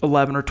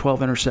 11 or 12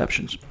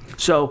 interceptions.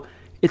 So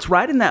it's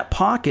right in that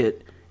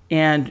pocket.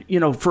 And,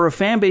 for a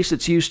fan base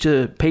that's used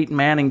to Peyton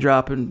Manning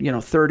dropping,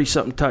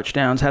 30-something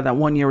touchdowns, had that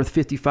one year with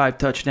 55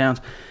 touchdowns,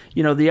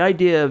 the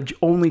idea of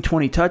only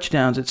 20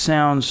 touchdowns, it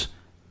sounds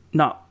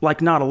not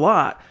a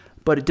lot,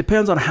 but it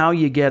depends on how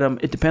you get them.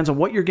 It depends on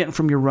what you're getting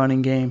from your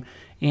running game.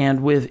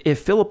 And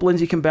if Phillip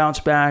Lindsay can bounce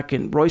back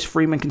and Royce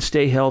Freeman can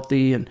stay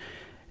healthy, and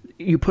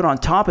you put on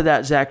top of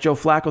that, Zach, Joe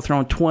Flacco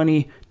throwing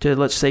 20 to,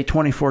 let's say,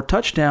 24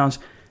 touchdowns,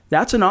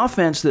 that's an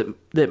offense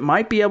that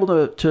might be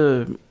able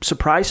to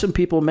surprise some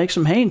people and make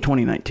some hay in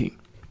 2019.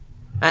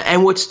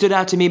 And what stood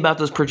out to me about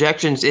those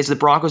projections is the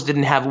Broncos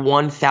didn't have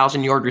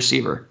 1,000-yard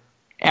receiver.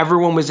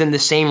 everyone was in the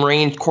same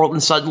range.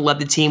 Courtland Sutton led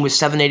the team with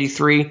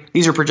 783.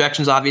 These are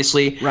projections,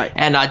 obviously. Right.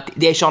 And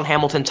Deshaun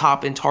Hamilton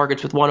topped in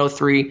targets with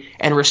 103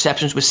 and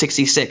receptions with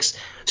 66.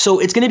 So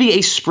it's going to be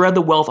a spread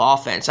the wealth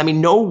offense. I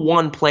mean, no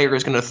one player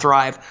is going to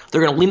thrive.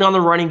 They're going to lean on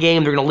the running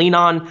game. They're going to lean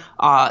on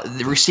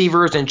the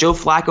receivers and Joe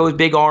Flacco's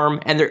big arm,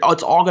 and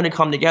it's all going to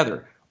come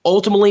together.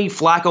 Ultimately,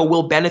 Flacco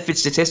will benefit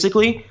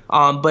statistically,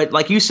 but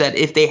like you said,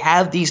 if they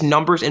have these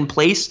numbers in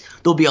place,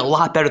 they'll be a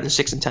lot better than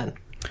 6-10.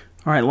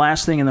 All right,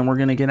 last thing, and then we're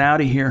going to get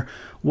out of here,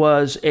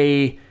 was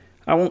I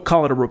won't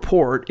call it a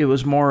report. It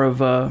was more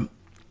of a,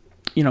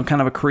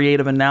 kind of a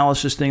creative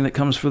analysis thing that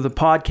comes from the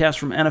podcast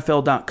from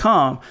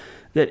NFL.com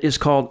that is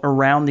called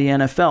Around the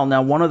NFL.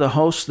 Now, one of the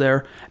hosts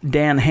there,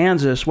 Dan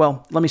Hanzus,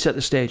 well, let me set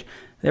the stage.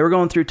 They were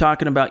going through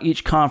talking about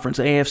each conference,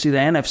 the AFC, the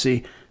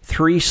NFC,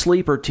 3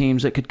 sleeper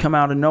teams that could come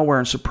out of nowhere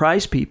and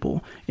surprise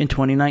people in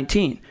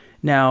 2019.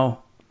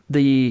 Now,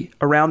 the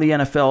Around the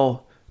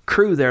NFL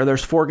crew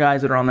there's 4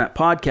 guys that are on that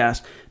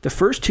podcast. The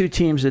first 2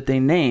 teams that they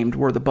named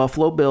were the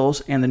Buffalo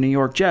Bills and the New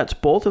York Jets,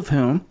 both of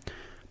whom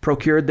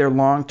procured their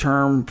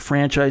long-term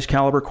franchise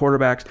caliber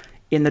quarterbacks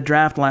in the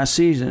draft last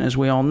season, as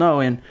we all know,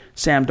 in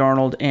Sam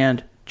Darnold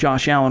and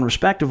Josh Allen,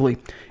 respectively.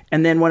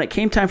 And then when it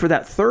came time for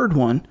that third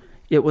one,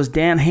 it was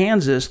Dan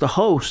Hanzus, the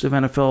host of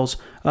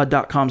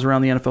NFL's.com's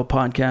Around the NFL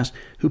podcast,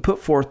 who put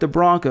forth the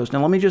Broncos.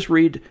 Now, let me just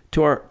read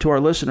to our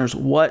listeners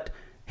what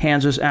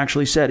Hanzus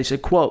actually said. He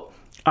said, quote,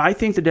 "I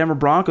think the Denver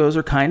Broncos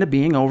are kind of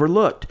being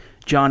overlooked.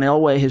 John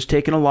Elway has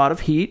taken a lot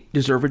of heat,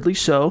 deservedly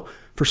so,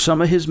 for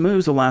some of his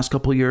moves the last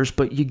couple of years,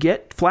 but you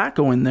get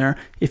Flacco in there.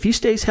 If he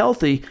stays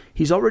healthy,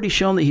 he's already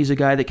shown that he's a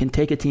guy that can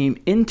take a team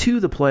into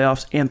the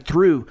playoffs and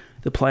through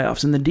the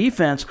playoffs. And the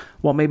defense,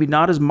 while maybe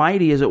not as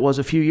mighty as it was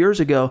a few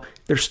years ago,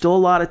 there's still a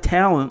lot of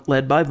talent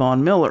led by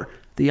Von Miller.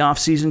 The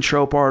offseason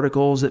trope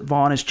articles that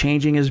Von is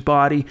changing his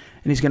body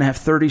and he's going to have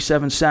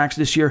 37 sacks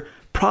this year,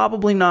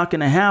 probably not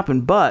going to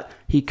happen, but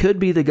he could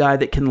be the guy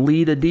that can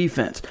lead a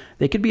defense.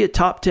 They could be a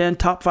top 10,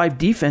 top 5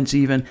 defense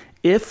even.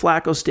 If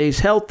Flacco stays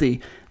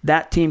healthy,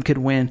 that team could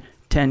win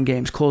 10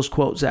 games, close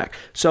quote, Zach.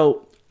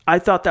 So I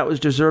thought that was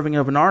deserving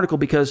of an article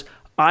because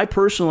I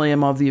personally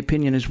am of the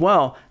opinion as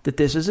well that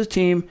this is a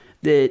team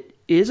that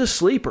is a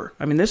sleeper.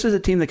 I mean, this is a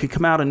team that could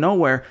come out of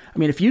nowhere. I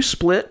mean, if you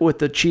split with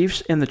the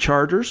Chiefs and the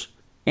Chargers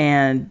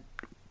and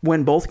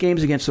win both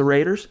games against the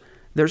Raiders,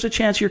 there's a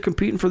chance you're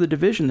competing for the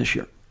division this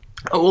year.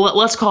 Well,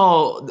 let's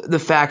call the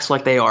facts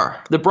like they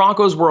are. The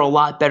Broncos were a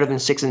lot better than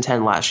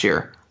 6-10 last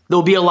year.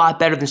 They'll be a lot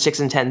better than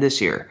 6-10 this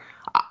year.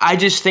 I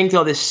just think,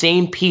 though, the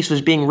same piece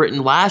was being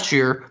written last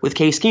year with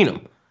Case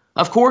Keenum.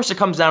 Of course it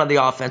comes down to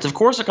the offense. Of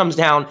course it comes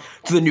down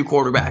to the new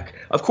quarterback.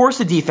 Of course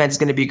the defense is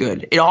going to be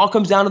good. It all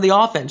comes down to the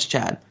offense,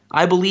 Chad.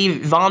 I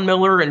believe Von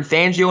Miller and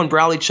Fangio and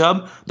Bradley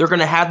Chubb, they're going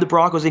to have the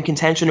Broncos in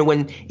contention to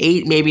win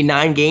 8, maybe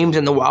 9 games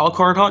in the wild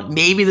card hunt,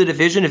 maybe the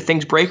division if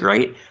things break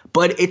right.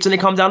 But it's going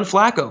to come down to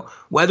Flacco.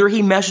 Whether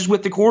he meshes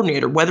with the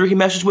coordinator, whether he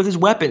meshes with his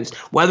weapons,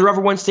 whether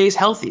everyone stays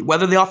healthy,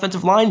 whether the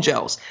offensive line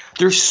gels.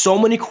 There's so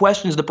many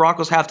questions the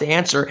Broncos have to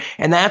answer,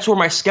 and that's where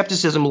my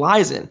skepticism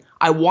lies in.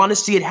 I want to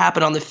see it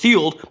happen on the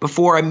field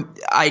before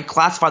I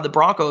classify the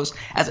Broncos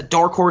as a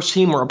dark horse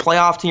team or a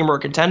playoff team or a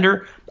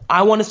contender.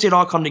 I want to see it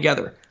all come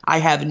together. I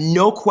have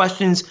no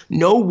questions,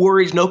 no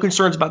worries, no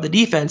concerns about the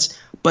defense,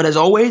 but as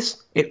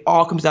always, it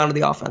all comes down to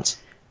the offense.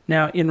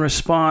 Now, in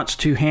response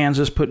to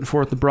Hanzus putting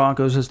forth the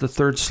Broncos as the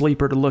third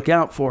sleeper to look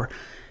out for,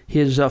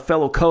 his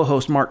fellow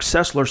co-host Mark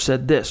Sessler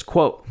said this,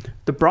 quote,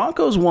 "The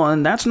Broncos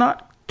won, that's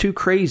not too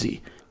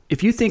crazy.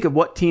 If you think of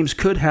what teams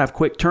could have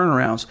quick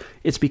turnarounds,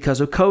 it's because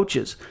of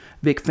coaches.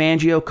 Vic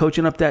Fangio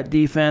coaching up that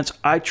defense.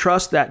 I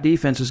trust that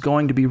defense is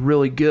going to be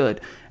really good.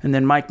 And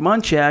then Mike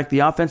Munchak, the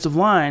offensive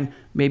line,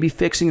 maybe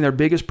fixing their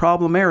biggest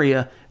problem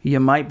area. You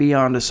might be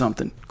onto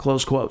something,"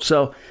 close quote.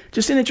 So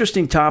just an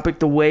interesting topic.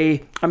 The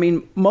way, I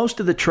mean, most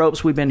of the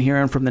tropes we've been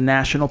hearing from the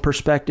national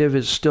perspective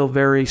is still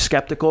very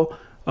skeptical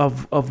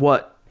of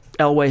what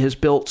Elway has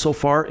built so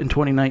far in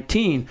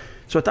 2019.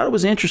 So I thought it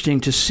was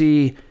interesting to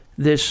see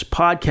this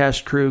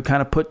podcast crew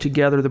kind of put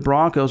together the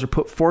Broncos or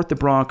put forth the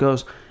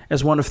Broncos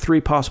as one of 3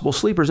 possible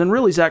sleepers. And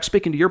really, Zach,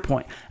 speaking to your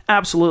point,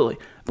 absolutely.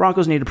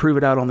 Broncos need to prove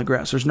it out on the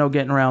grass. There's no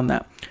getting around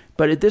that.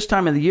 But at this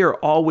time of the year,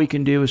 all we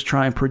can do is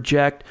try and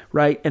project,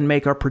 right, and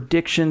make our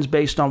predictions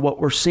based on what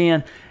we're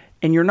seeing.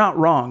 And you're not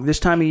wrong. This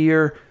time of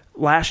year,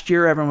 last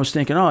year, everyone was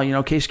thinking,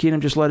 Case Keenum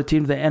just led a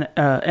team to the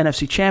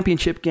NFC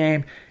Championship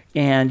game.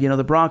 And,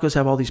 the Broncos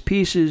have all these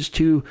pieces,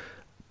 2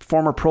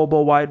 former Pro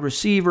Bowl wide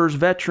receivers,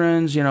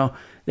 veterans,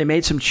 They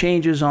made some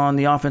changes on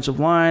the offensive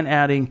line,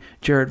 adding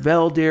Jared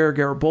Veldheer,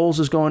 Garrett Bowles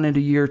is going into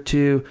year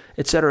 2,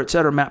 et cetera, et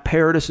cetera. Matt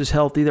Paradis is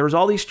healthy. There was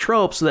all these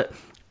tropes that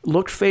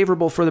looked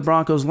favorable for the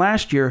Broncos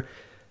last year,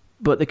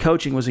 but the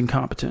coaching was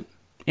incompetent.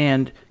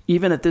 And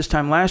even at this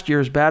time last year,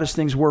 as bad as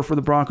things were for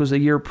the Broncos a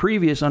year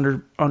previous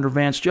under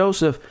Vance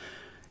Joseph,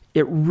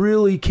 it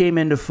really came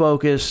into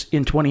focus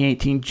in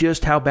 2018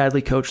 just how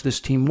badly coached this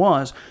team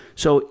was.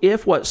 So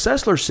if what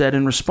Sessler said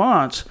in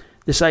response,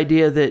 this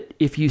idea that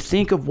if you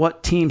think of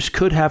what teams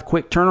could have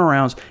quick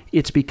turnarounds,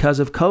 it's because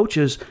of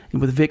coaches.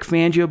 And with Vic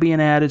Fangio being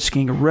added,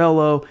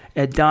 Scangarello,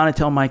 Ed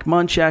Donatel, Mike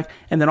Munchak,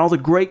 and then all the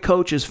great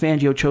coaches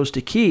Fangio chose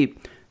to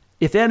keep,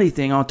 if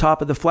anything, on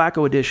top of the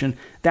Flacco addition,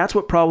 that's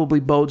what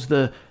probably bodes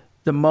the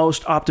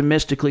most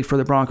optimistically for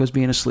the Broncos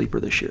being a sleeper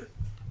this year.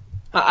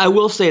 I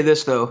will say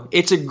this, though.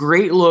 It's a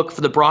great look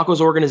for the Broncos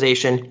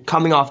organization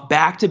coming off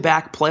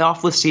back-to-back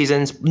playoff-less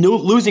seasons,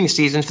 losing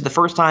seasons for the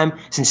first time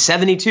since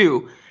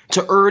 72,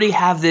 to already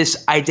have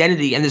this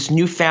identity and this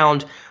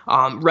newfound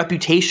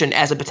reputation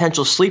as a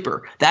potential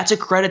sleeper. That's a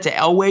credit to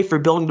Elway for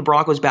building the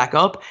Broncos back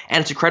up,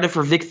 and it's a credit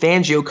for Vic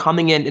Fangio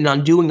coming in and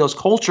undoing those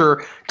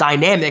culture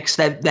dynamics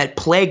that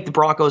plagued the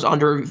Broncos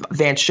under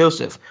Vance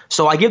Joseph.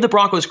 So I give the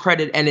Broncos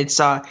credit, and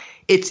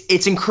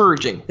it's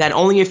encouraging that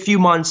only a few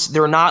months,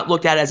 they're not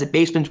looked at as a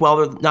basement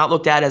dweller, they're not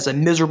looked at as a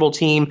miserable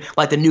team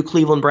like the new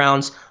Cleveland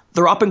Browns.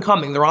 They're up and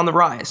coming, they're on the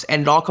rise,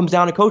 and it all comes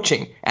down to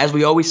coaching, as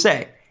we always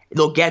say.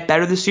 They'll get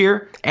better this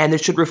year, and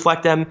it should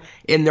reflect them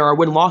in their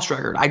win-loss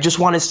record. I just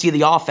want to see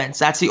the offense.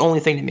 That's the only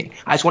thing to me.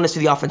 I just want to see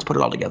the offense put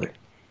it all together.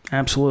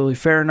 Absolutely.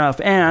 Fair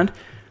enough. And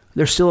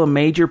there's still a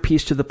major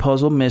piece to the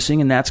puzzle missing,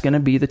 and that's going to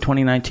be the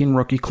 2019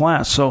 rookie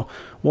class. So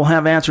we'll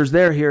have answers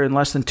there here in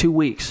less than 2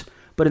 weeks.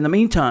 But in the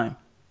meantime,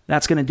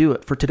 that's going to do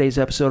it for today's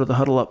episode of the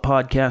Huddle Up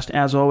Podcast.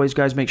 As always,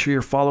 guys, make sure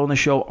you're following the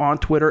show on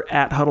Twitter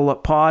at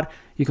HuddleUpPod.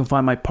 You can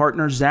find my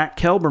partner, Zach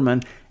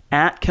Kelberman,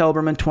 at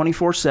Kelberman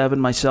 24/7,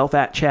 myself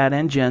at Chad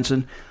N.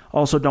 Jensen.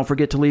 Also, don't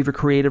forget to leave your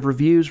creative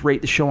reviews,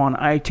 rate the show on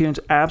iTunes,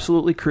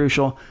 absolutely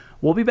crucial.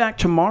 We'll be back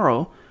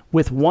tomorrow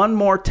with one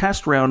more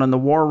test round on the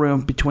War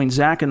Room between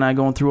Zach and I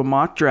going through a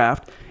mock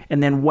draft.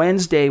 And then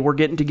Wednesday, we're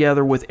getting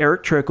together with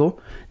Eric Trickle,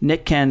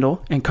 Nick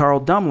Kendall, and Carl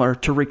Dummler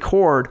to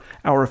record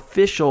our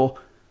official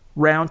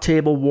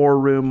Roundtable War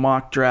Room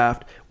mock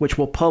draft, which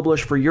we'll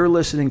publish for your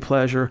listening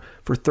pleasure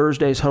for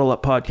Thursday's Huddle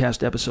Up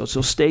Podcast episode.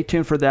 So stay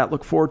tuned for that.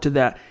 Look forward to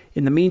that.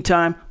 In the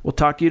meantime, we'll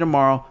talk to you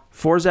tomorrow.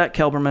 For Zach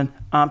Kelberman,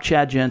 I'm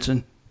Chad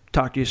Jensen.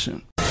 Talk to you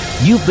soon.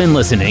 You've been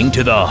listening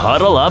to the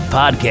Huddle Up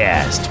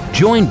Podcast.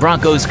 Join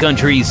Broncos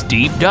Country's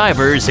deep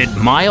divers at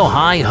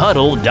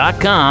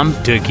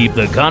milehighhuddle.com to keep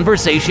the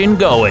conversation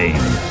going.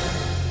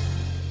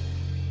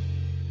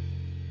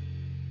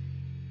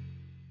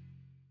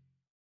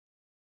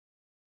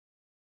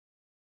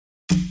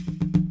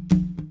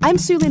 I'm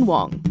Su-Lin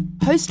Wong,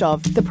 host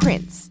of The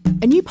Prince,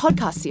 a new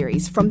podcast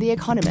series from The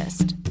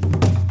Economist.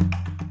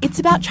 It's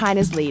about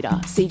China's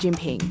leader, Xi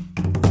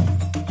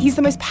Jinping. He's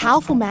the most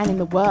powerful man in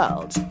the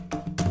world,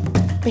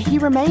 but he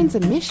remains a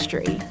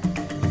mystery.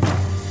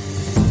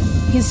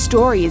 His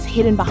story is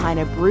hidden behind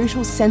a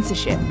brutal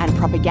censorship and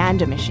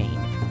propaganda machine.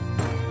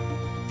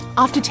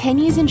 After 10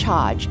 years in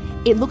charge,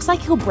 it looks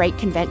like he'll break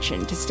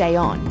convention to stay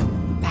on,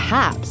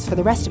 perhaps for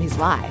the rest of his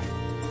life.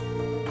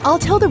 I'll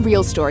tell the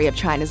real story of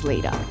China's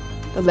leader,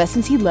 the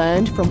lessons he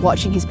learned from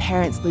watching his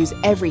parents lose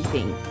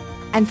everything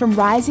and from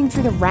rising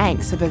through the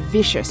ranks of a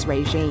vicious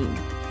regime.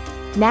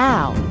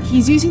 Now,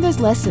 he's using those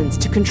lessons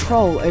to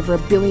control over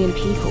 1 billion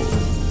people.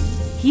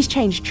 He's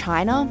changed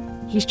China,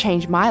 he's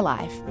changed my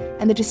life,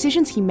 and the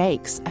decisions he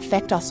makes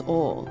affect us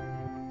all.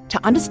 To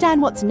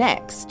understand what's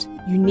next,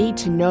 you need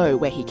to know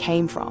where he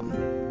came from.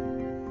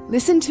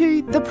 Listen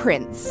to The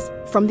Prince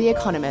from The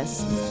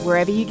Economist,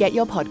 wherever you get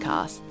your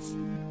podcasts.